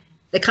 and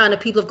the kind of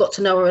people have got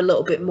to know her a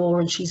little bit more,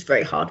 and she's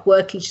very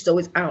hardworking. She's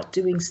always out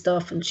doing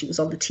stuff, and she was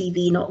on the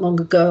TV not long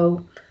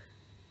ago.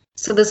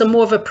 So there's a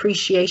more of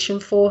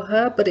appreciation for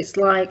her, but it's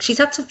like she's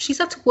had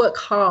to work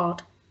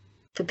hard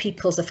for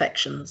people's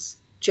affections.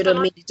 Do you know what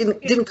I mean?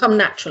 It didn't come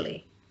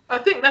naturally. I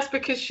think that's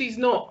because she's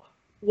not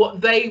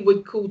what they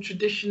would call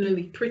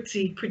traditionally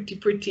pretty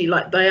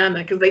like Diana,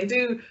 because they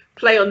do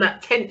play on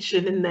that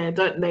tension in there,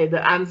 don't they?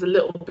 That Anne's a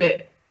little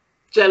bit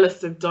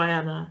jealous of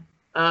Diana.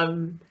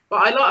 But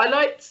I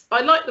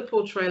liked the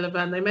portrayal of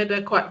Anne. They made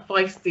her quite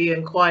feisty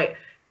and quite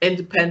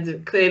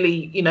independent.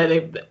 Clearly,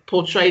 they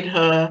portrayed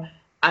her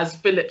as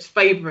Philip's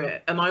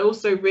favourite. And I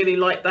also really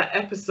liked that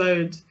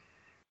episode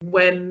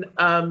when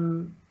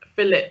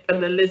Philip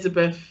and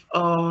Elizabeth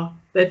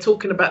they're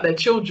talking about their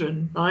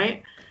children,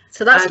 right?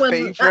 So that's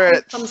when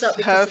that comes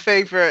up. Her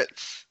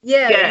favourites.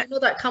 Yeah,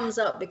 that comes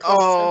up because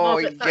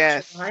Margaret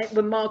Thatcher, right?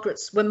 When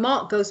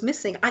Mark goes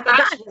missing, I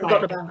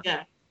forgot about.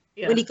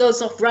 Yeah. When he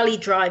goes off rally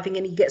driving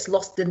and he gets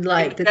lost in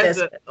like the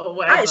desert. Or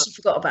whatever. I actually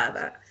forgot about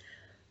that.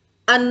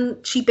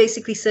 And she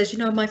basically says,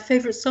 my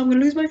favourite son, I'm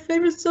gonna lose my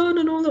favourite son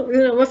and all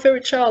that, my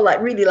favourite child, like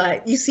really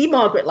like you see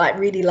Margaret like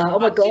really like, oh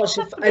my gosh,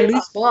 if I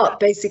lose Mark,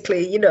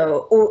 basically,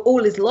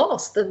 all is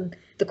lost. And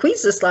the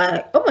Queen's just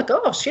like, oh my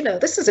gosh,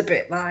 this is a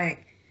bit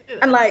like,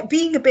 and like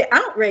being a bit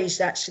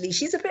outraged actually.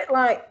 She's a bit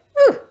like,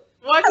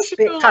 why does she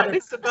feel like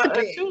this about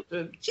her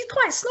children? She's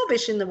quite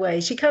snobbish in the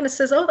way. She kind of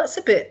says, oh, that's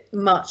a bit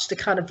much to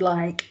kind of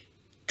like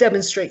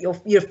demonstrate your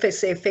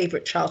say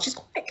favourite child. She's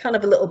quite kind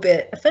of a little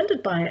bit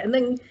offended by it. And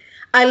then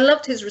I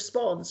loved his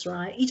response,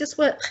 right? He just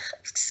went,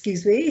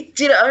 excuse me.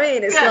 Do you know what I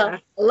mean? It's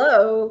like,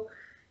 hello.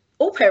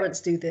 all parents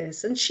do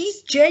this. And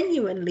she's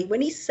genuinely,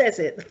 when he says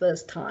it the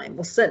first time,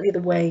 or certainly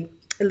the way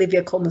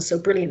Olivia Colman's so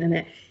brilliant in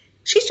it,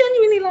 she's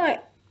genuinely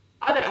like,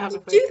 I don't have a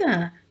do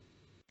that.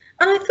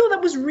 And I thought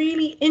that was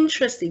really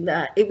interesting,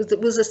 that it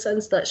was a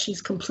sense that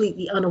she's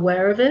completely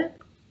unaware of it.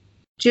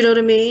 Do you know what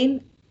I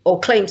mean? Or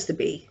claims to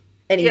be,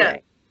 anyway. Yeah.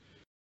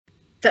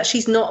 That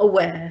she's not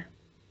aware.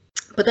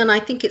 But then I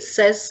think it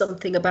says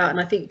something about,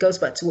 and I think it goes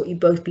back to what you've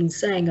both been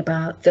saying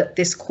about that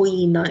this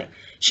queen, like,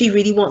 she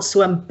really wants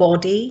to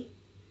embody.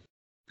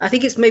 I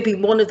think it's maybe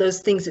one of those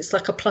things, it's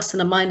like a plus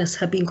and a minus,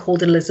 her being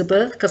called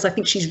Elizabeth, because I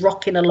think she's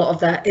rocking a lot of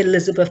that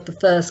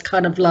Elizabeth I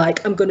kind of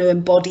like, I'm going to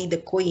embody the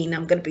queen.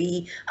 I'm going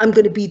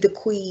to be the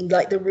queen,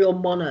 like the real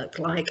monarch.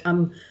 Like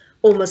I'm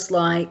almost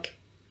like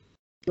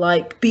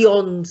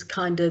beyond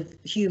kind of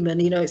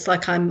human, you know, it's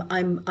like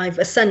I've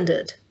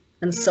ascended.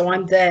 And so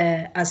I'm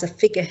there as a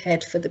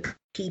figurehead for the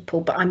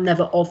people, but I'm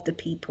never of the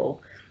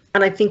people.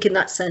 And I think in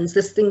that sense,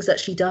 there's things that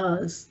she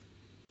does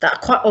that are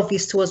quite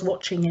obvious to us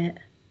watching it,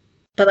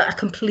 but that are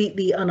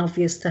completely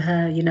unobvious to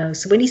her, you know.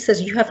 So when he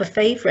says, you have a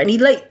favourite,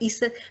 and he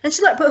said, and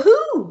she's like, but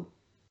who?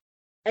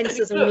 And he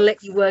says, I'm going to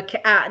let you work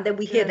it out. And then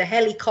we hear the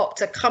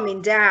helicopter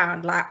coming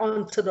down, like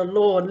onto the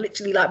lawn,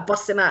 literally like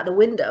busting out the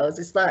windows.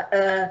 It's like,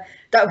 that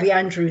would be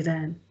Andrew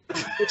then,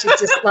 which is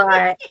just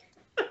like,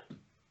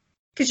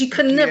 because you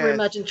can never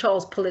imagine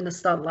Charles pulling a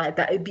stunt like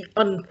that. It'd be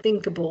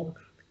unthinkable.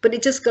 But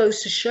it just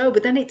goes to show.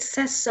 But then it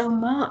says so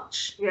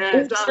much. Yeah,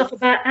 all the stuff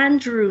about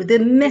Andrew, the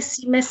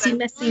messy.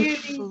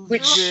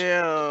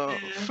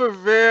 For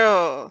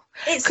real.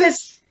 It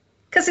says,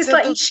 because it's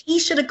like he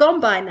should have gone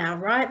by now,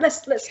 right?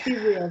 Let's be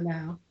real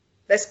now.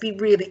 Let's be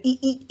real.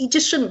 He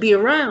just shouldn't be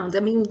around. I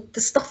mean,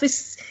 this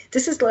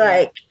is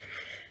like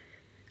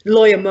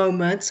lawyer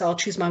moments. I'll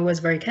choose my words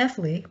very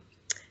carefully.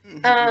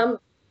 Mm-hmm.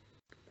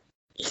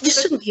 He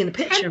just shouldn't be in the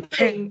picture.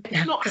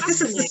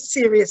 This is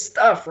serious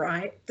stuff,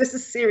 right? This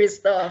is serious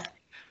stuff.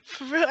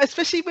 For real,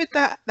 especially with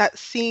that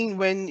scene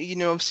when, you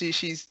know, obviously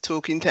she's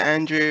talking to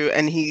Andrew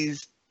and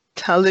he's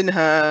telling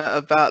her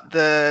about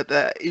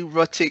the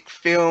erotic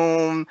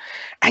film,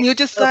 and you're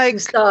just like,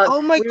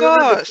 oh my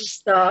gosh,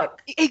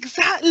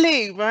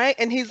 exactly, right?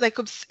 And he's like,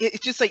 it's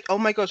just like, oh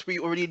my gosh, we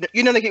already know,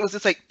 you know, like it was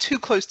just like too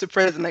close to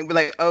present. Like we're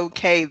like,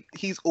 okay,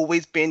 he's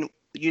always been,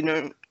 you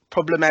know,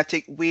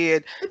 problematic,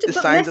 weird. The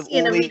signs have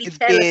always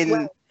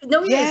been.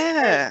 No,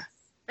 yeah.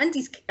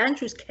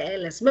 Andrew's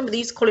careless. Remember, they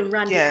used to call him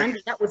Randy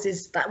Andy. That was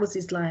his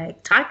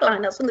like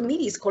tagline. That's what the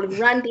media used to call him,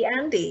 Randy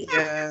Andy.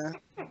 Yeah.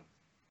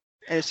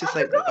 And it's just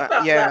like,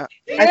 yeah.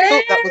 I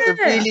thought that was a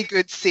really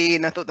good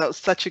scene. I thought that was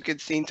such a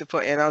good scene to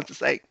put in. I was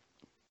just like,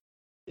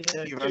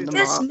 you're on the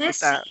mark with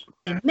that.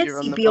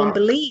 Messy beyond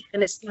belief.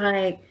 And it's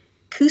like,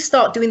 who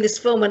start doing this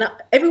film? And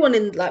everyone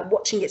in like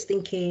watching it's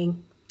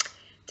thinking,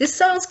 this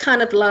sounds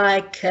kind of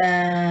like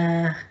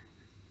a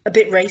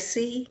bit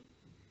racy.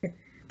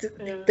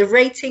 The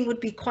rating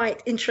would be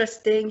quite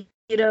interesting.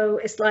 You know,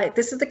 it's like,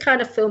 this is the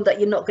kind of film that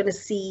you're not going to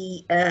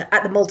see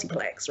at the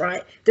multiplex,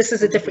 right? This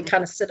is a different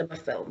kind of cinema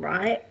film,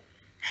 right?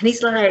 And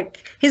he's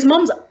like, his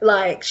mom's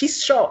like,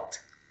 she's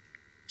shocked.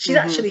 She's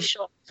actually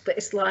shocked. But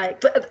it's like,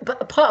 but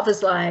a part of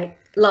us like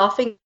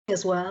laughing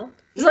as well.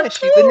 It's like,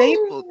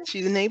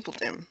 she's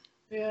enabled him.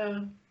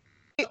 Yeah.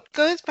 It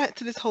goes back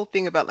to this whole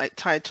thing about like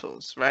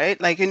titles,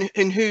 right? Like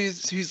and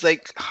who's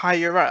like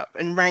higher up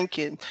and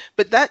ranking.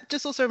 But that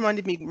just also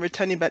reminded me,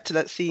 returning back to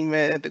that scene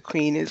where the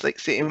Queen is like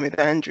sitting with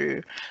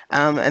Andrew,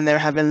 and they're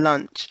having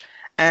lunch.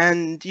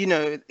 And, you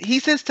know, he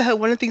says to her,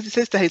 one of the things he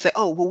says to her, he's like,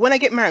 oh, well, when I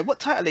get married, what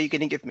title are you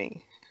going to give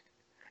me?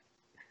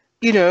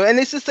 You know, and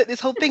it's just like this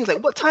whole thing,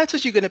 like, what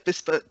titles are you going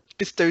to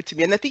bestow to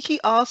me? And I think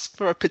he asked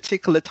for a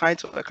particular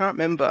title. I can't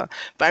remember.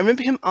 But I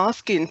remember him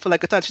asking for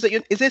like a title. She's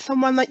like, is there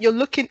someone like you're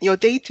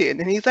dating?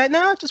 And he's like,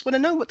 no, I just want to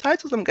know what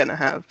titles I'm going to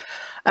have.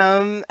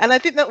 And I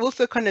think that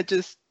also kind of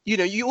just, you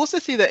know, you also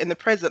see that in the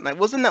present. Like,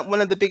 wasn't that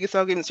one of the biggest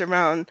arguments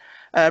around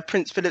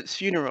Prince Philip's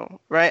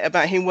funeral, right?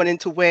 About him wanting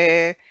to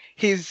wear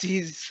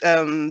his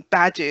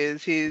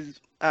badges, his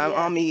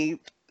army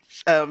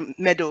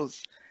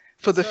medals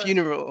for the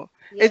funeral.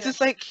 Yeah. It's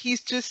just like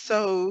he's just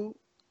so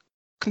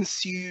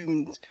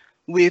consumed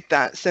with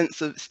that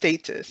sense of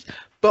status.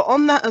 But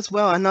on that as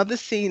well, another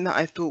scene that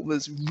I thought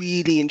was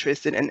really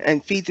interesting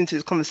and feeds into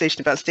this conversation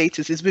about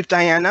status is with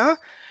Diana.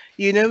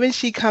 You know, when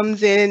she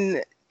comes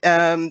in,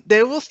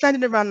 they're all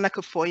standing around like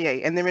a foyer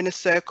and they're in a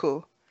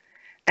circle.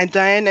 And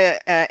Diana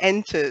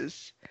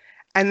enters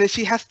and then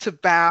she has to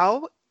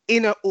bow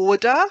in an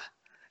order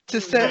to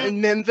certain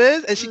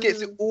members, and she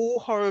gets it all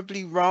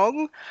horribly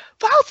wrong.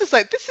 But I was just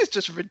like, this is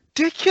just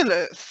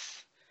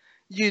ridiculous,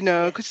 you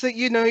know, because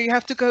you know, you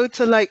have to go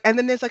to like, and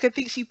then there's like, I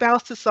think she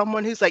bows to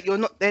someone who's like,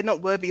 they're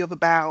not worthy of a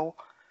bow,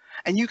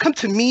 and you come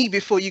to me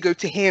before you go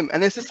to him,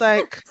 and it's just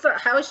like, so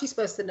how is she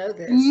supposed to know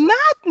this?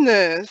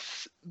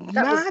 Madness.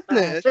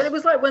 But it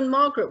was like when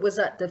Margaret was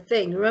at the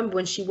thing. Remember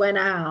when she went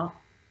out?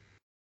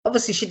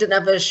 Obviously, she didn't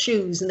have her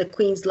shoes, and the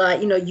Queen's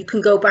like, you know, you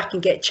can go back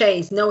and get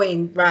changed,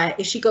 knowing, right,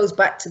 if she goes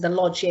back to the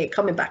lodge, she ain't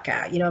coming back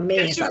out. You know what I mean?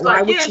 Yeah, it's like,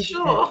 why would she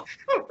do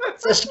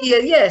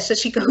that? So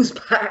she goes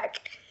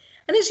back.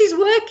 And then she's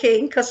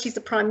working because she's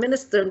the prime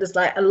minister and there's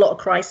like a lot of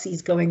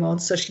crises going on,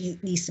 so she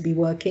needs to be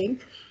working.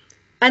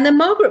 And then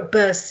Margaret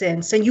bursts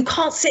in saying, "You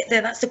can't sit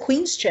there, that's the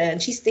Queen's chair." And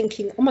she's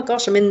thinking, "Oh my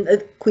gosh, I'm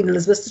in Queen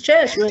Elizabeth's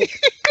chair." She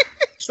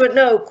went,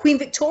 "No, Queen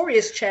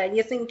Victoria's chair." And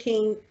you're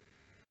thinking,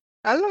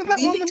 how long that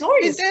Queen woman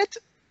Victoria's been dead?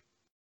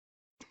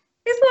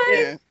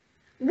 It's like,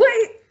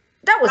 wait,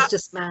 that was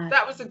just mad.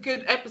 That was a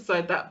good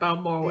episode, that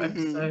Balmoral Mhm.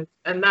 episode,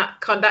 and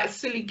that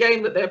silly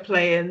game that they're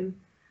playing,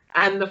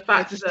 and the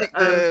fact Just that take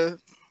the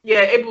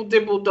Ibble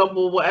dibble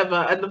double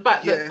whatever, and the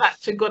fact that Yes.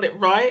 Thatcher got it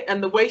right,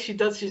 and the way she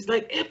does, she's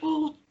like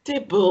Ibble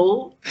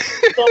dibble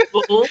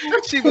double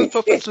she was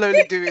proper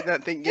slowly doing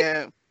that thing.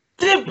 Yeah.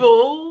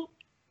 dibble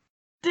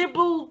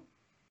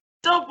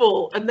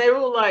double, and they're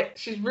all like,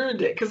 she's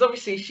ruined it because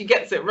obviously she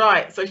gets it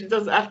right, so she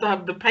doesn't have to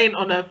have the paint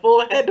on her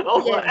forehead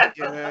or whatever.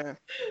 Yeah.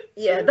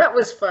 Yeah, that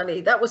was funny.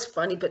 That was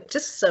funny, but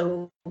just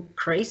so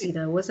crazy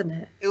though, wasn't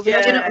it? It was Yeah.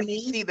 like, You know what I you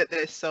mean? see that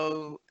they're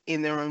so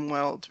in their own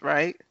world,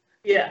 right?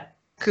 Yeah.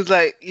 Because,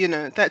 like, you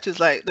know, that's just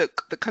like,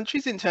 look, the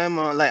country's in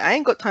turmoil. Like, I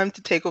ain't got time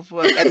to take off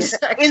work. And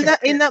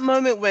Exactly. in that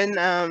moment when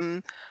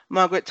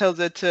Margaret tells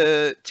her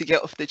to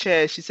get off the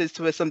chair, she says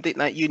to her something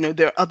like, you know,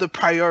 there are other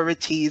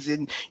priorities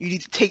and you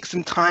need to take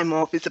some time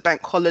off. It's a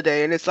bank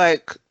holiday. And it's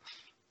like,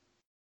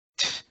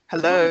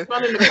 hello. Who's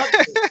running the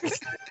country?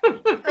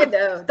 I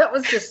know, that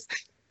was just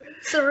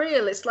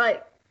surreal. It's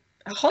like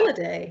a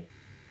holiday.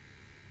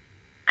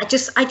 I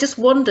just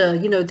wonder,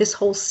 you know, this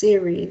whole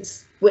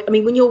series. I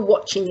mean, when you're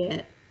watching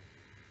it,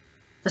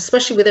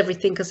 especially with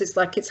everything, because it's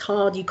like it's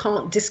hard. You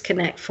can't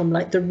disconnect from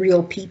like the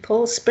real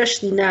people,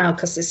 especially now,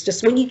 because it's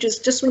just when you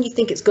when you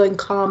think it's going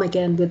calm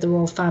again with the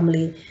royal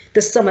family,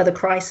 there's some of the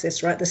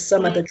crisis, right? There's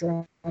some of the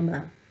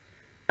drama,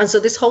 and so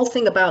this whole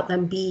thing about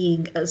them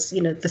being, as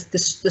you know, the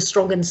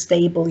strong and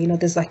stable, you know,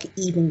 there's like an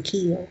even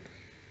keel.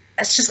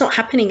 It's just not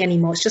happening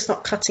anymore. It's just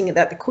not cutting it.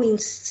 That the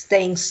Queen's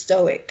staying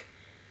stoic,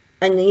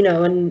 and you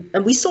know, and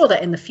we saw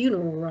that in the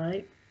funeral,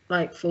 right?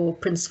 Like for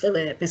Prince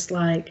Philip, it's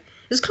like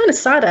it was kind of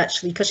sad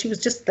actually, because she was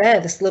just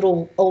there, this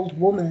little old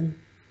woman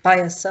by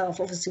herself,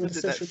 obviously with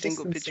Was the it that social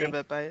single picture distancing. of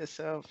her by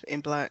herself in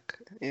black?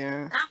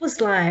 Yeah. That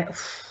was like,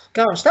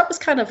 gosh, that was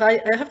kind of,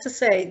 I have to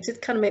say, it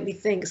did kind of make me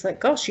think. It's like,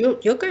 gosh, you're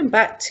going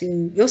back.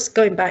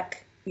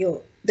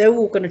 They're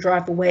all going to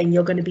drive away, and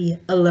you're going to be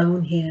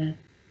alone here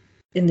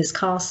in this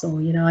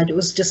castle. You know, it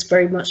was just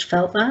very much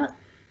felt that.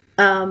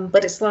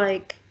 But it's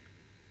like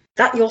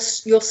that your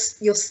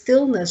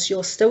stillness,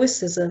 your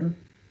stoicism.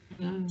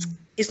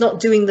 It's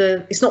not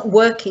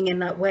working in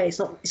that way. It's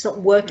not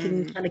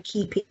working kind of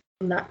keeping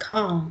that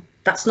calm.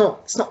 It's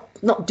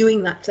not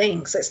doing that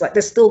thing. So it's like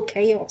there's still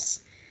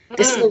chaos.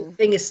 This whole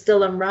thing is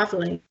still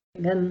unraveling.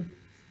 And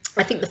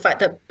I think the fact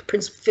that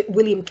Prince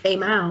William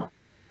came out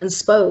and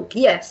spoke,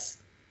 yes,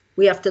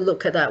 we have to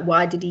look at that.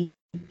 Why did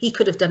he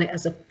could have done it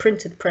as a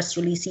printed press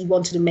release. He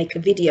wanted to make a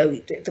video.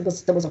 There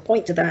was a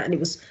point to that, and it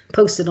was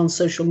posted on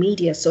social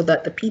media so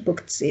that the people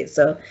could see it.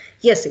 So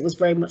yes, it was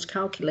very much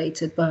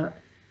calculated, but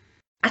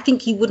I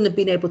think he wouldn't have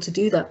been able to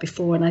do that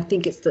before. And I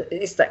think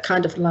it's that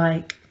kind of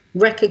like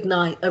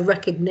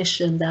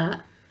recognition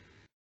that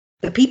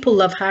the people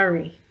love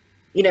Harry.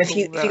 You know, if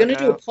you're going to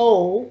do a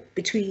poll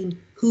between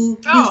who's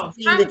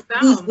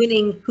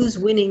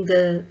winning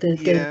the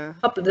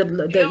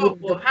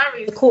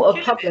court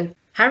of public,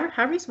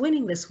 Harry's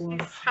winning this one.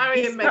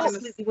 He's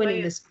absolutely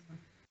winning this one,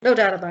 no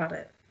doubt about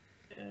it.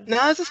 No,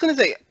 I was just gonna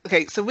say,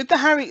 okay, so with the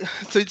Harry,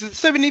 so there's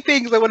so many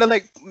things I want to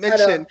like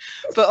mention,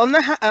 but on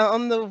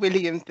the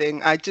William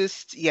thing,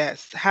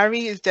 yes,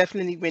 Harry is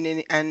definitely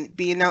winning, and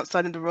being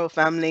outside of the royal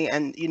family,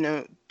 and you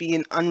know,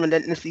 being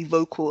unrelentlessly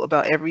vocal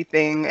about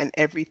everything and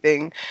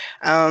everything.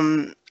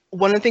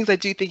 One of the things I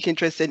do think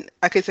interesting,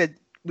 like I said,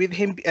 with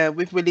him,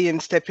 with William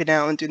stepping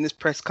out and doing this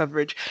press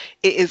coverage,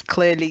 it is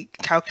clearly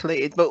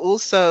calculated. But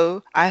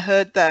also, I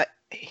heard that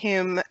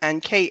him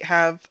and Kate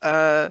have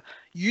a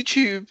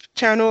YouTube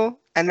channel,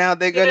 and now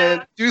they're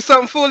gonna do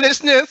some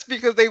foolishness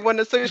because they want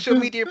a social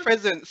media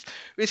presence,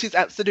 which is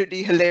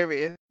absolutely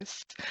hilarious.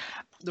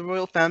 The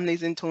royal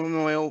family's in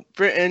turmoil.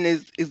 Britain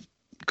is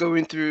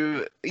going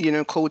through, you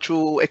know,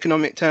 cultural,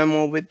 economic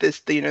turmoil with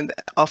this, you know, the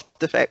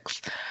after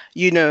effects.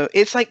 You know,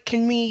 it's like,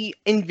 can we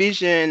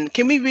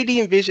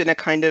really envision a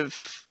kind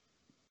of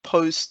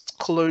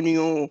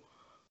post-colonial,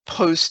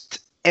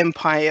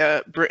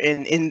 post-empire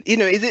Britain in, you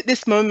know, is it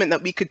this moment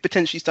that we could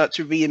potentially start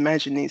to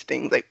reimagine these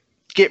things, like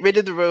get rid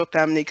of the royal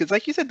family? Because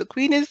like you said, the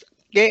Queen is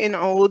getting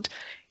old.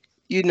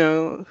 You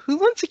know, who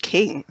wants a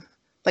king?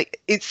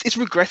 Like, it's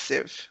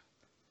regressive,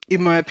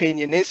 in my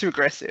opinion. It's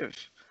regressive.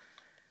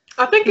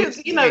 I think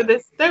it's, you know,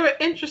 there are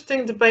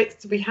interesting debates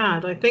to be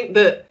had. I think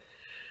that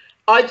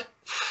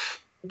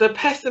the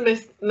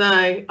pessimist,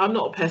 no, I'm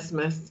not a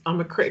pessimist. I'm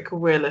a critical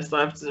realist. I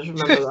have to just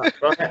remember that,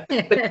 right?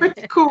 The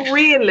critical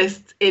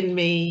realist in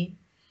me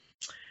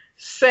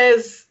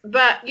says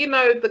that, you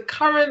know, the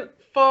current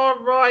far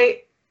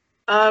right,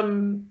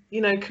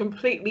 you know,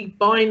 completely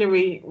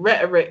binary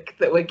rhetoric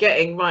that we're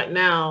getting right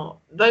now,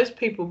 those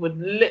people would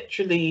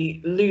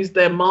literally lose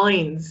their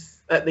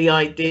minds at the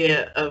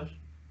idea of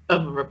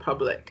of a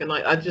republic, and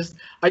I just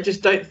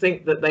don't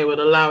think that they would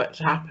allow it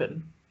to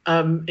happen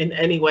in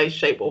any way,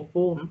 shape, or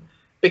form,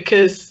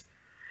 because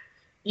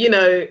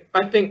I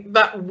think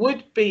that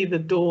would be the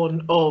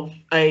dawn of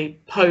a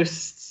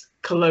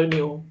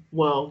post-colonial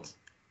world.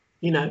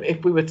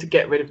 If we were to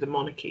get rid of the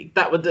monarchy,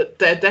 that would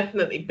there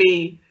definitely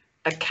be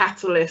a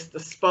catalyst, a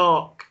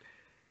spark,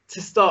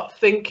 to start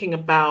thinking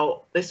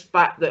about this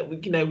fact that we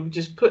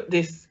just put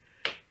this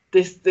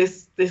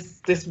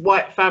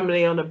white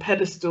family on a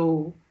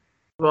pedestal,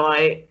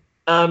 right?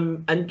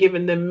 And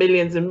given them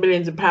millions and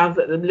millions of pounds,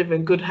 let them live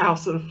in good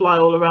house and fly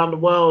all around the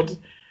world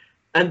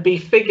and be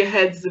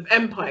figureheads of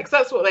empire, because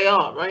that's what they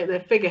are, right? They're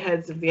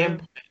figureheads of the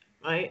empire,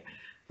 right?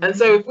 And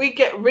so if we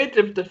get rid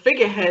of the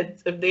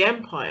figureheads of the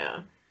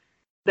empire,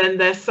 then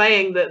they're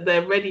saying that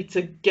they're ready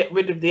to get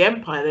rid of the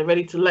empire. They're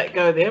ready to let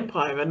go of the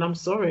empire. And I'm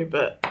sorry,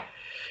 but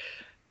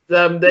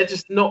they're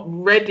just not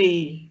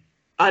ready.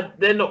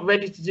 They're not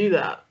ready to do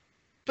that.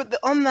 But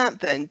on that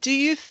then, do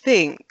you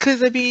think,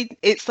 because I mean,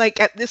 it's like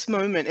at this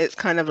moment, it's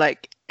kind of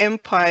like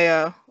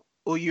empire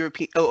or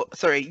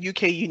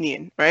UK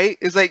Union, right?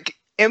 It's like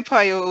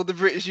empire or the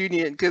British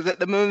Union, because at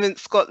the moment,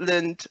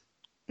 Scotland,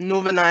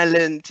 Northern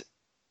Ireland,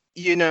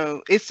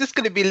 it's just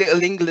going to be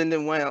little England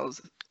and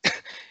Wales.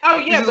 Oh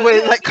yeah, this is where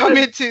it's like come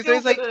into. So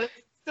it's like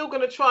still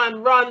going to try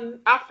and run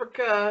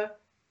Africa,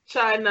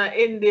 China,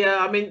 India.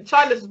 I mean,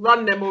 China's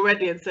run them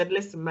already and said,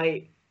 "Listen,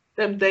 mate,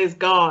 them days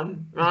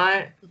gone,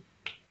 right?"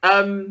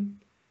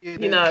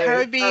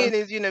 Caribbean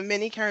is,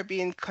 many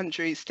Caribbean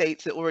countries,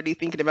 states are already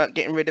thinking about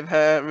getting rid of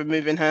her,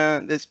 removing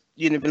her. There's,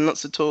 been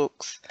lots of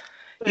talks.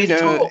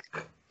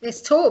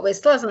 It's talk, but it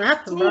still hasn't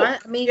happened, right?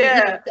 I mean,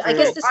 I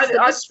guess this is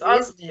the mystery,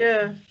 isn't it?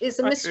 Yeah, it's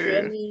a mystery.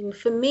 I mean,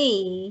 for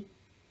me,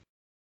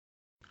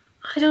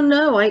 I don't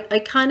know. I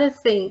kind of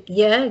think,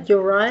 yeah,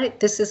 you're right.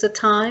 This is a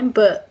time,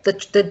 but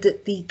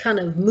the kind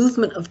of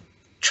movement of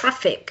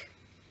traffic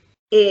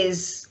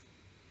is,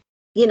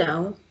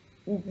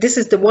 this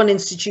is the one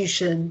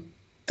institution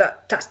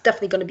that's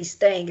definitely going to be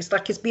staying. It's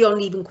like it's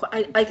beyond even.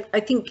 I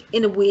think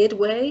in a weird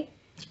way,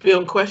 it's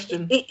beyond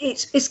question.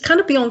 It's kind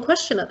of beyond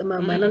question at the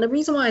moment, and the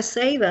reason why I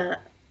say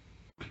that,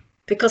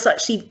 because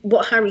actually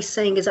what Harry's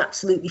saying is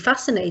absolutely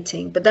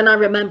fascinating. But then I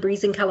remember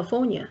he's in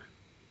California,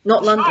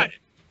 not London. Right.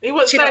 He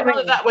was saying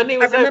that when he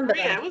was over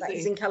here, was he?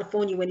 He's in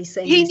California when he's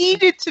saying he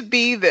needed to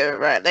be there,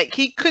 right? Like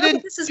he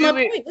couldn't. This is my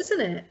point,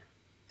 isn't it?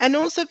 And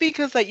also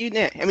because, like,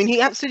 I mean, he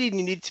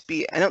absolutely needed to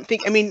be. I don't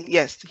think. I mean,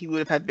 yes, he would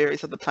have had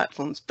various other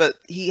platforms, but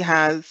he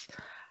has.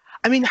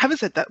 I mean, having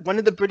said that, one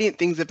of the brilliant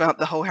things about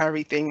the whole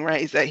Harry thing,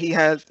 right, is that he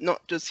has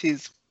not just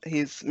his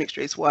mixed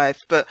race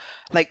wife, but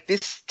like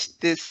this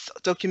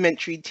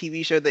documentary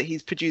TV show that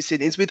he's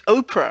producing is with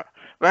Oprah,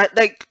 right?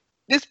 Like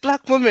this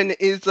Black woman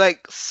is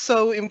like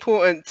so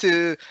important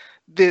to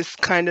this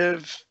kind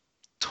of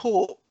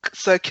talk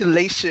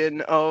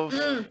circulation of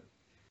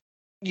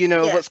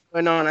what's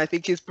going on. I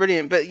think is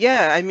brilliant. But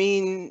yeah, I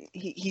mean,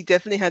 he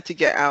definitely had to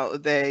get out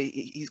of there.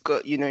 He's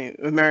got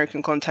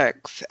American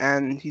contacts,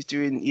 and he's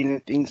doing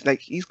things like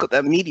he's got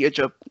that media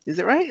job. Is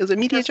it right? Is it a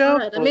media job?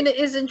 Right. I mean, it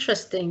is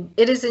interesting.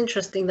 It is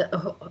interesting that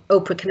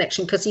Oprah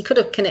connection, because he could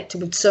have connected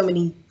with so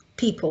many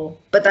people,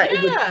 but that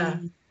it would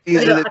be.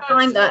 I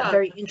find that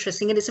very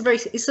interesting, and it's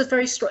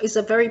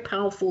a very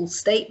powerful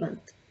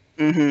statement.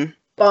 Mm-hmm.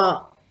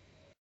 But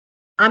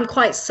I'm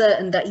quite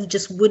certain that he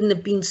just wouldn't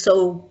have been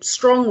so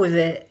strong with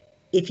it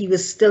if he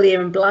was still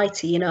here in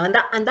Blighty, and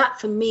that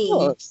for me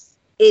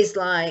is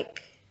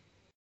like,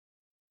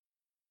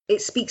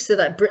 it speaks to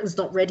that Britain's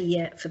not ready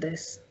yet for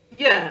this.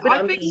 Yeah,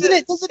 I think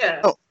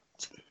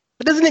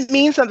but doesn't it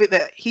mean something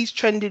that he's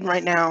trending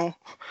right now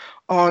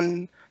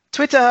on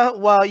Twitter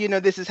while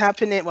this is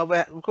happening, while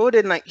we're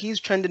recording? Like he's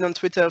trending on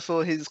Twitter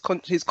for his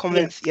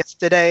comments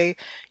yesterday.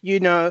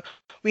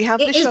 We have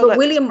this show. But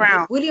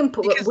William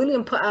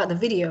put out the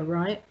video,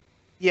 right?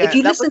 Yeah. If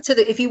you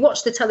if you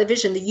watch the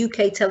television, the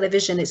UK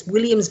television, it's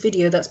William's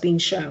video that's being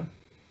shown,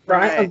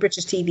 right, on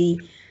British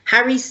TV.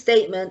 Harry's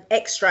statement,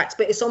 extracts,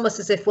 but it's almost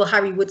as if, well,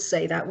 Harry would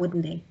say that,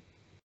 wouldn't he?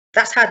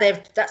 That's how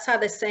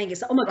they're saying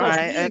it. Oh my gosh,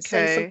 William's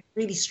saying something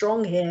really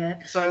strong here.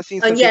 So I've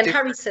seen and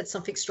Harry said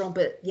something strong,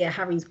 but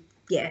Harry's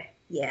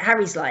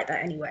like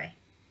that anyway.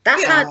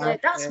 That's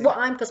what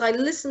I'm, because I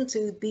listen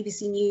to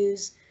BBC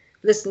News,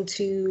 listen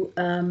to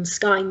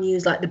Sky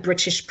News, like the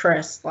British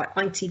press, like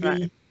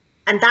ITV,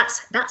 and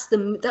that's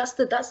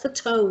the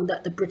tone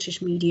that the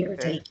British media are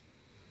taking.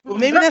 Well,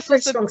 maybe that's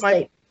also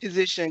my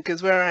position,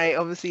 because where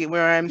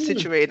I'm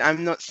situated,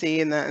 I'm not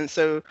seeing that, and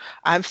so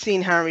I've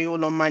seen Harry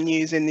all on my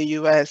news in the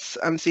US.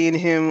 I'm seeing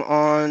him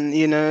on,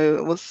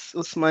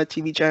 what's my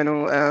TV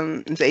channel?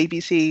 It's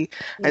ABC.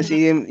 I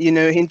see him,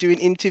 him doing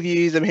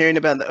interviews. I'm hearing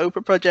about the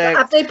Oprah project.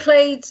 Have they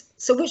played?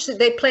 So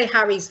they play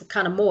Harry's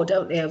kind of more,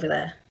 don't they, over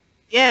there?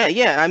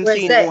 Yeah. I'm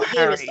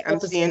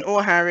seeing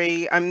all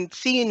Harry. I'm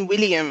seeing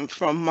William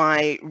from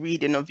my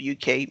reading of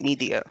UK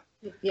media.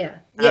 Yeah.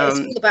 It's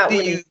all about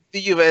William. The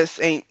US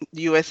ain't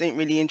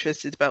really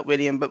interested about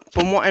William, but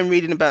from what I'm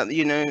reading about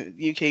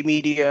UK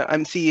media,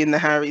 I'm seeing the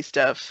Harry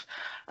stuff.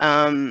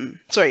 I'm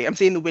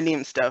seeing the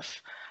William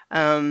stuff.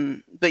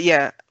 But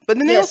yeah, but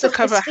then they also so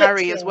cover it's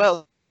Harry as yeah.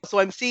 well. So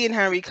I'm seeing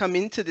Harry come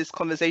into this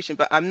conversation,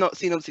 but I'm not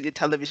seeing obviously the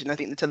television. I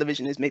think the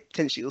television is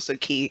potentially also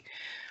key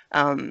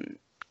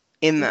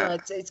in No,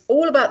 that. it's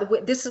all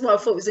about this is what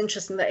I thought was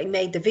interesting, that he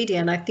made the video,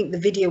 and I think the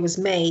video was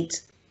made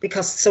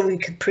because so we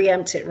could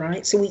preempt it,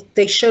 right? So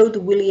they showed the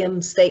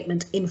William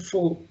statement in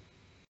full,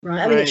 right?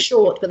 I mean, it's Right.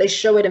 short, but they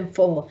show it in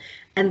full,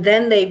 and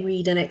then they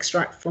read an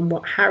extract from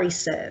what Harry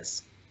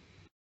says.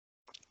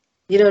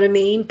 You know what I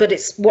mean? But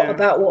it's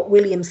about what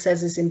William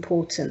says is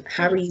important.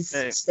 Harry's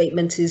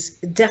statement is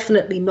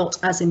definitely not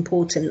as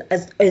important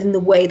as in the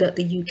way that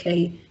the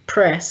UK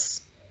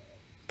press,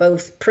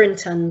 both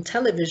print and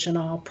television,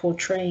 are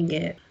portraying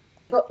it.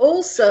 But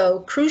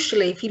also,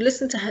 crucially, if you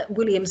listen to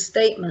William's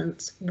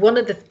statement, one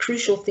of the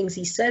crucial things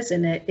he says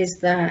in it is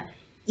that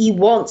he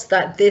wants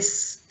that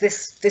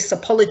this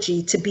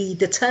apology to be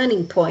the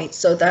turning point,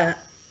 so that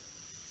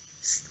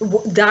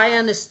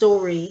Diana's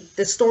story,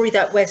 the story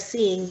that we're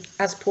seeing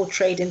as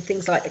portrayed in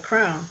things like The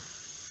Crown,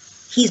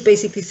 he's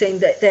basically saying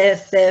that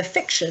they're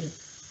fiction,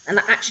 and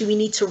actually we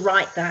need to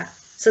write that.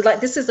 So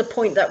like this is a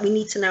point that we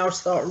need to now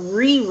start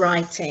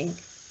rewriting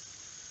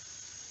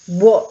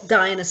what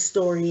Diana's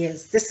story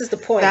is. This is the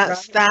point.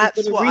 That's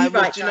what I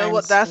was. Do you know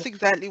what? That's story.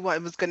 exactly what I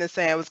was going to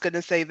say. I was going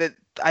to say that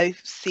I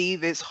see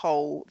this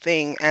whole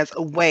thing as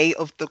a way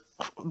of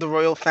the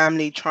royal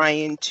family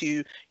trying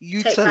to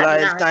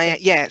utilize Diana.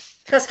 Yes,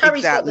 because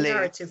Harry's got the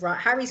narrative, right?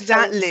 Harry's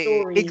telling the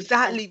story.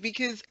 Exactly.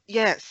 Because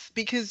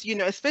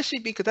especially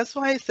because that's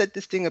why I said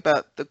this thing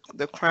about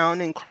the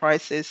Crown in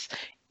crisis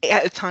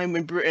at a time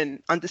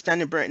when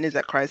understanding Britain is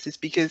at crisis,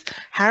 because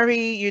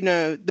Harry,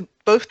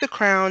 both the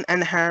Crown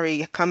and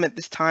Harry come at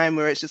this time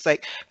where it's just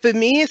like, for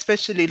me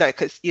especially, like,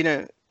 cause,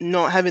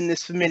 not having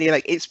this familiar,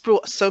 like, it's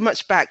brought so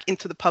much back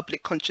into the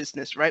public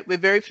consciousness, right? We're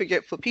very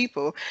forgetful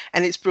people,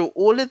 and it's brought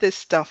all of this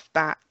stuff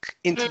back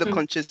into the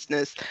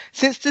consciousness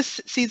since this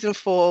season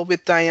 4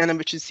 with Diana,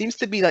 which seems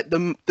to be like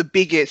the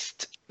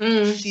biggest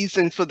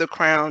season for the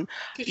Crown.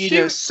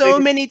 So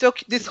many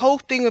this whole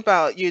thing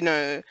about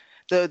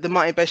the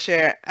Martin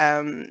Bashir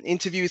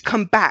interviews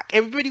come back.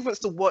 Everybody wants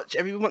to watch.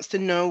 Everyone wants to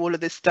know all of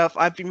this stuff.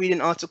 I've been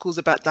reading articles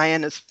about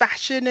Diana's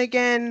fashion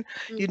again.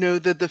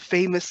 The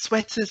famous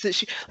sweaters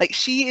that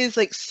she is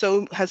like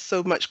has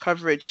so much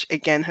coverage.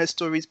 Again, her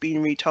story's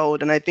being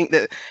retold, and I think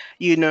that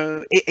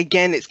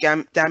it's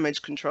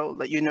damage control.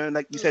 Like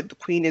like you said, the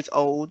Queen is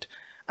old.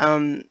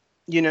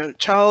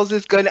 Charles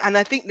is going to, and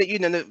I think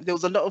that there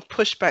was a lot of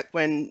pushback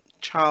when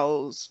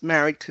Charles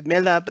married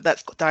Camilla, but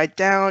that's died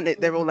down.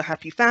 They're all a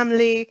happy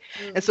family,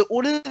 and so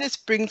all of this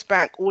brings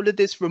back all of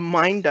this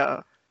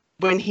reminder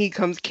when he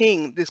comes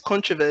king, this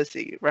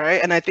controversy,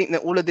 right? And I think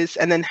that all of this,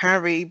 and then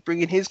Harry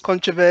bringing his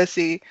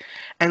controversy,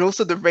 and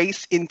also the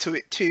race into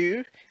it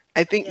too.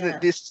 I think that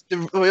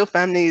the royal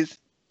family is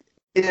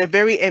in a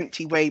very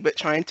empty way, but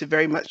trying to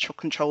very much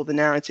control the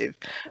narrative,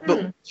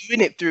 but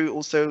doing it through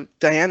also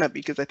Diana,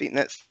 because I think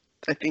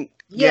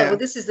well,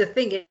 this is the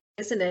thing,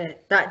 isn't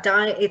it? That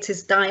it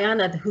is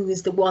Diana who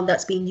is the one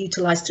that's being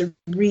utilized to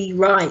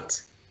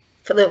rewrite.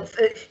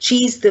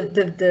 She's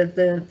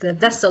the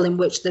vessel in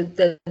which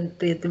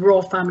the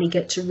royal family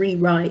get to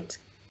rewrite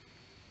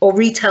or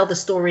retell the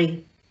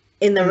story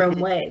in their own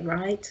way,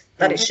 right?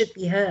 That it should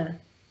be her.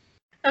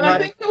 And I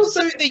think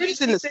also they're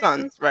using the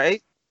sons,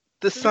 right?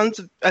 The sons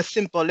are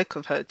symbolic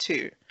of her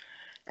too,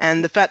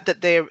 and the fact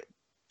that they're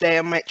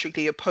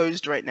diametrically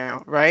opposed right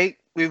now, right?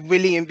 With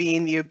William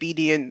being the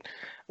obedient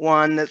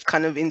one that's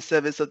kind of in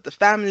service of the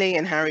family,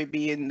 and Harry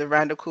being the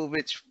radical,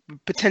 which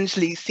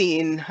potentially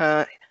seeing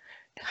her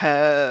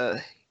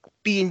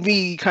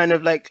being kind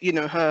of like,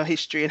 her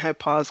history and her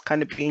past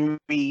kind of being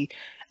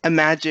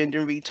reimagined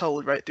and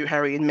retold, right, through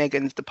Harry and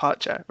Meghan's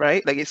departure,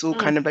 right? Like it's all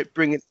kind of like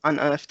bringing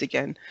unearthed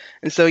again.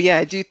 And so,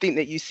 I do think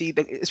that you see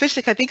that,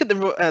 especially I think at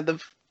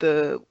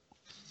the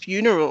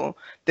funeral,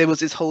 there was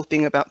this whole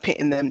thing about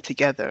pitting them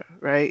together,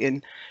 right?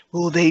 And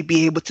will they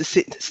be able to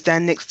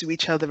stand next to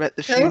each other at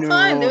the funeral? They were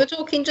fine. They were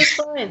talking just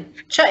fine,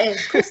 chatting.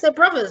 Of course, they're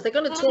brothers. They're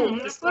going to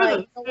talk. It's fine.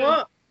 You know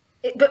what?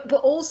 But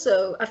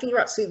also, I think you're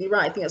absolutely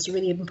right. I think that's a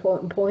really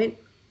important point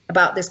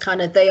about this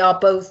kind of. They are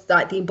both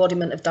like the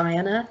embodiment of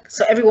Diana.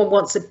 So everyone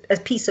wants a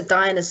piece of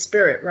Diana's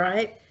spirit,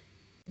 right?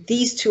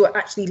 These two are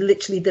actually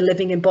literally the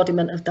living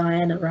embodiment of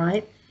Diana,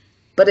 right?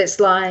 But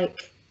it's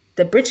like,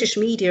 the British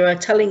media are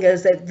telling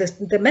us that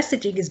the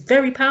messaging is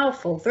very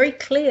powerful, very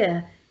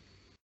clear.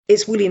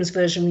 It's William's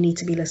version we need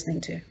to be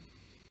listening to.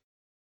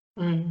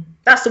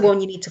 That's the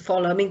one you need to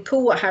follow. I mean,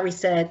 cool what Harry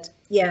said,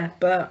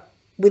 but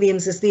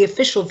William's is the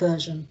official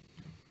version.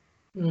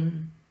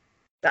 And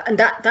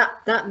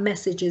that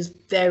message is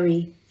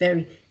very,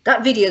 very.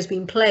 That video has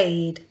been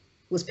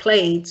was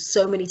played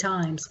so many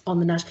times on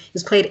the national. It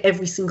was played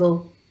every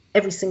single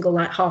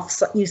like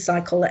half news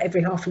cycle,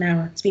 every half an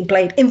hour. It's been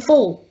played in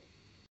full.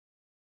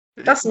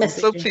 That's messaging.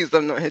 So please,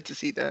 I'm not here to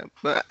see that,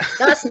 but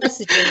that's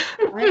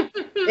messaging, right?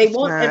 They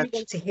want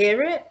everyone to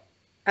hear it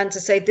and to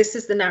say, this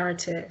is the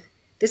narrative.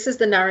 This is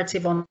the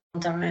narrative on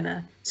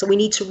Diana. So we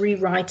need to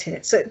rewrite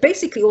it. So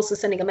basically also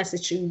sending a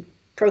message to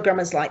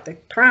programmers like The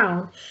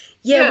Crown,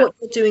 what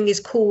you're doing is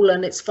cool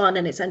and it's fun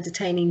and it's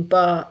entertaining,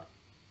 but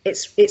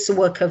it's a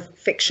work of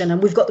fiction,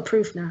 and we've got the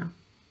proof now.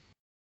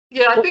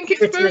 Yeah, I think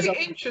it's very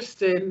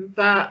interesting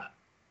that,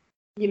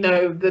 you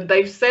know, that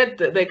they've said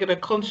that they're going to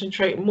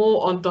concentrate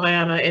more on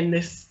Diana in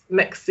this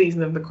next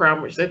season of The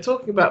Crown, which they're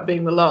talking about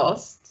being the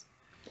last.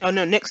 Oh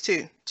no, next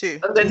two.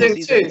 Oh, they're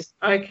doing two.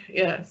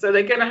 Yeah, so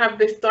they're going to have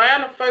this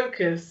Diana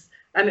focus,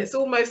 and it's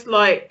almost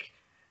like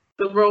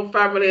the royal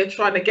family are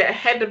trying to get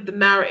ahead of the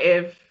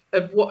narrative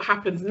of what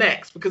happens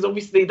next, because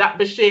obviously that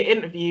Bashir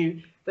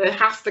interview that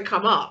has to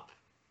come up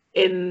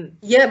in.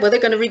 Yeah, well, they're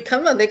going to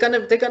recover. They're going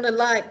to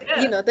like,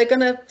 you know, they're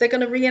going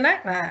to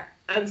reenact that.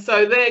 And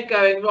so they're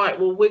going, right,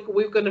 well,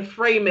 we're going to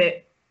frame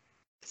it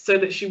so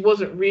that she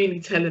wasn't really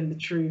telling the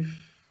truth,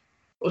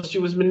 or she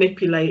was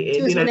manipulated.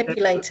 She was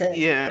manipulated.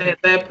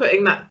 They're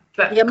putting that.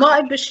 Yeah,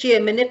 Martin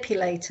Bashir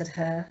manipulated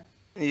her.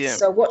 Yeah.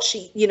 So what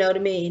she, you know what I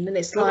mean? And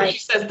it's like, what she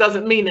says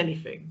doesn't mean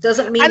anything.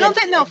 Doesn't mean. I don't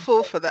think they'll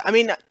fall for that. I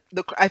mean,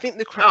 I think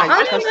the Crown.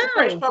 I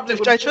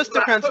trust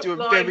the Crown to do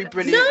a very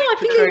brilliant job. No, I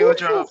think they will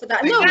fall for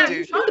that.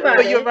 No,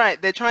 but you're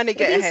right. They're trying to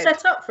get ahead.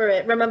 Set up for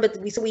it. Remember,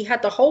 we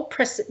had the whole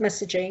press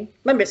messaging.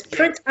 Remember, it's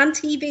print and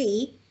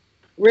TV,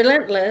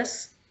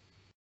 relentless,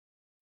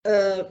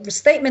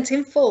 statement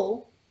in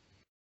full.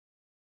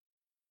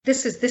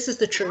 This is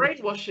the truth.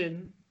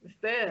 Brainwashing. It's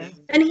there.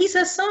 And he's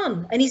her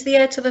son, and he's the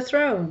heir to the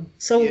throne.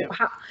 So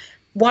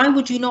why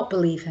would you not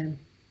believe him?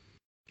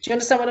 Do you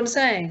understand what I'm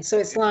saying? So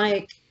it's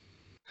like,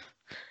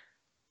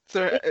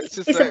 it's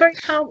a very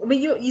powerful. I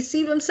mean, you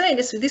see what I'm saying?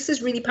 This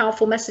is really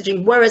powerful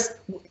messaging. Whereas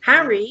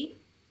Harry's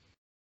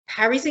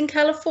in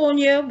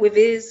California with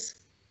his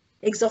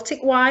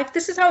exotic wife.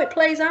 This is how it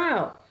plays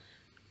out.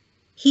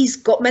 He's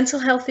got mental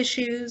health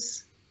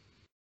issues.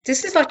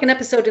 This is like an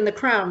episode in The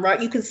Crown,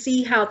 right? You can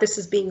see how this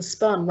is being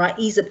spun, right?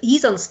 He's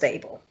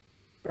unstable,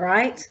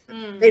 right?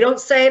 They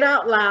don't say it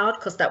out loud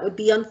because that would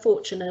be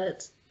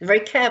unfortunate. They're very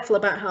careful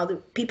about how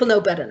people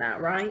know better now,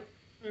 right?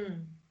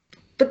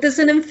 But there's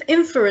an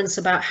inference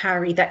about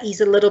Harry that he's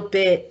a little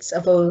bit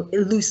of a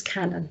loose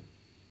cannon.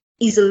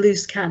 He's a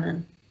loose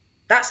cannon.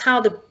 That's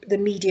how the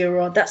media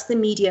are. That's the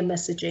media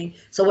messaging.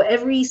 So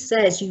whatever he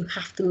says, you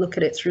have to look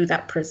at it through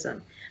that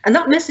prism. And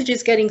that message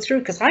is getting through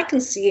because I can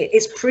see it.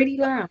 It's pretty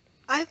loud.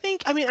 I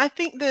think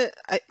that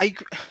I'm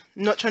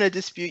not trying to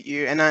dispute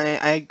you, and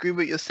I agree with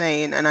what you're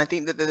saying, and I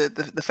think that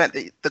the fact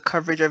that the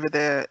coverage over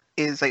there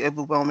is like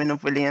overwhelming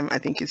of William, I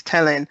think is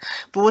telling.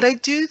 But what I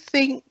do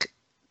think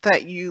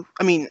that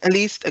at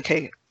least,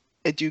 okay,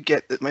 I do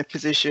get that my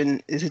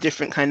position is a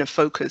different kind of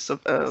focus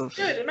of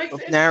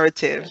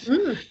narrative.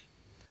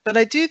 But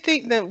I do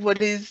think that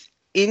what is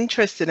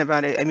interesting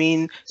about it, I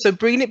mean, so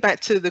bringing it back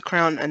to The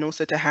Crown and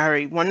also to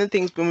Harry, one of the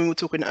things when we were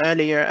talking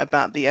earlier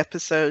about the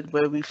episode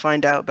where we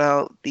find out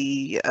about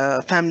the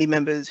family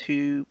members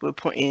who were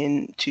put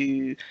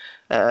into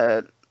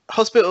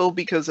hospital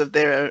because of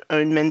their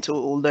own mental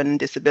or learning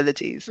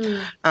disabilities,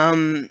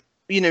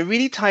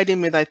 really tied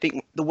in with, I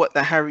think, what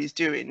that Harry's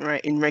doing,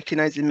 right, in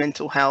recognizing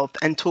mental health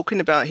and talking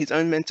about his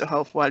own mental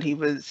health while he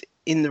was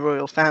in the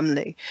royal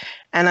family.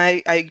 And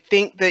I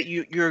think that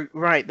you're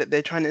right that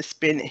they're trying to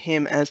spin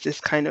him as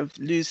this kind of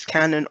loose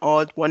cannon,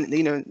 odd one,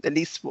 at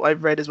least what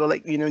I've read as well,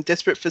 like,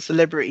 desperate for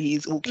celebrity,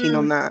 he's all keen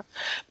on that.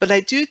 But I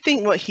do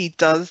think what he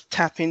does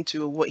tap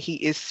into, or what he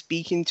is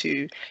speaking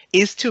to,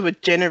 is to a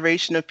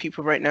generation of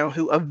people right now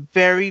who are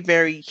very,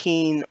 very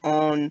keen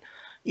on,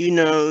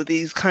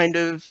 these kind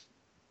of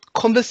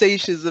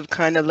conversations of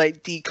kind of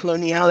like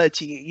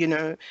decoloniality,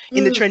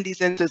 in the trendy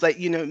senses, like,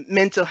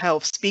 mental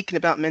health, speaking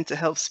about,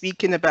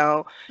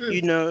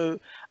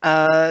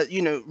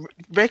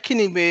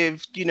 reckoning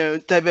with,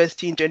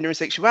 diversity and gender and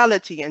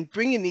sexuality, and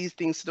bringing these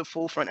things to the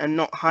forefront and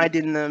not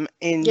hiding them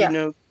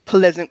in,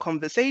 pleasant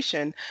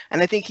conversation.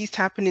 And I think he's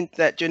tapping into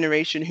that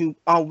generation who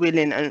are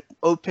willing and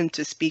open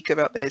to speak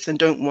about this and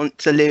don't want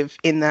to live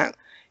in that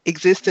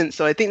existence.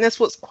 So I think that's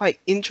what's quite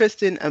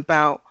interesting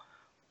about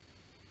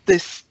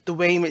the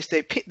way in which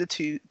they pick the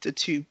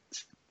two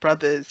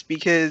brothers,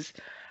 because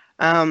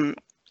I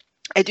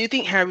do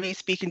think Harry's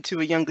speaking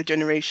to a younger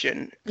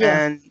generation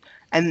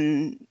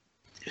and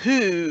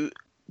who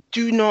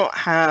do not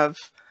have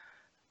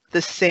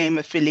the same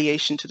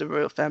affiliation to the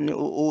royal family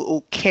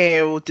or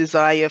care or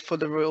desire for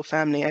the royal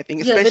family. I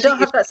think they don't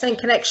have that same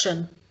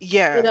connection.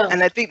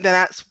 And I think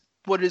that's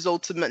what is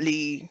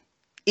ultimately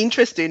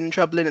interesting and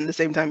troubling at the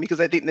same time, because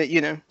I think that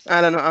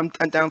I don't know,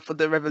 I'm down for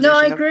the revolution. No,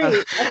 I agree.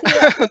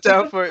 I'm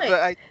down for it,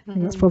 but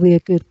that's probably a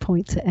good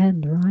point to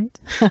end, right?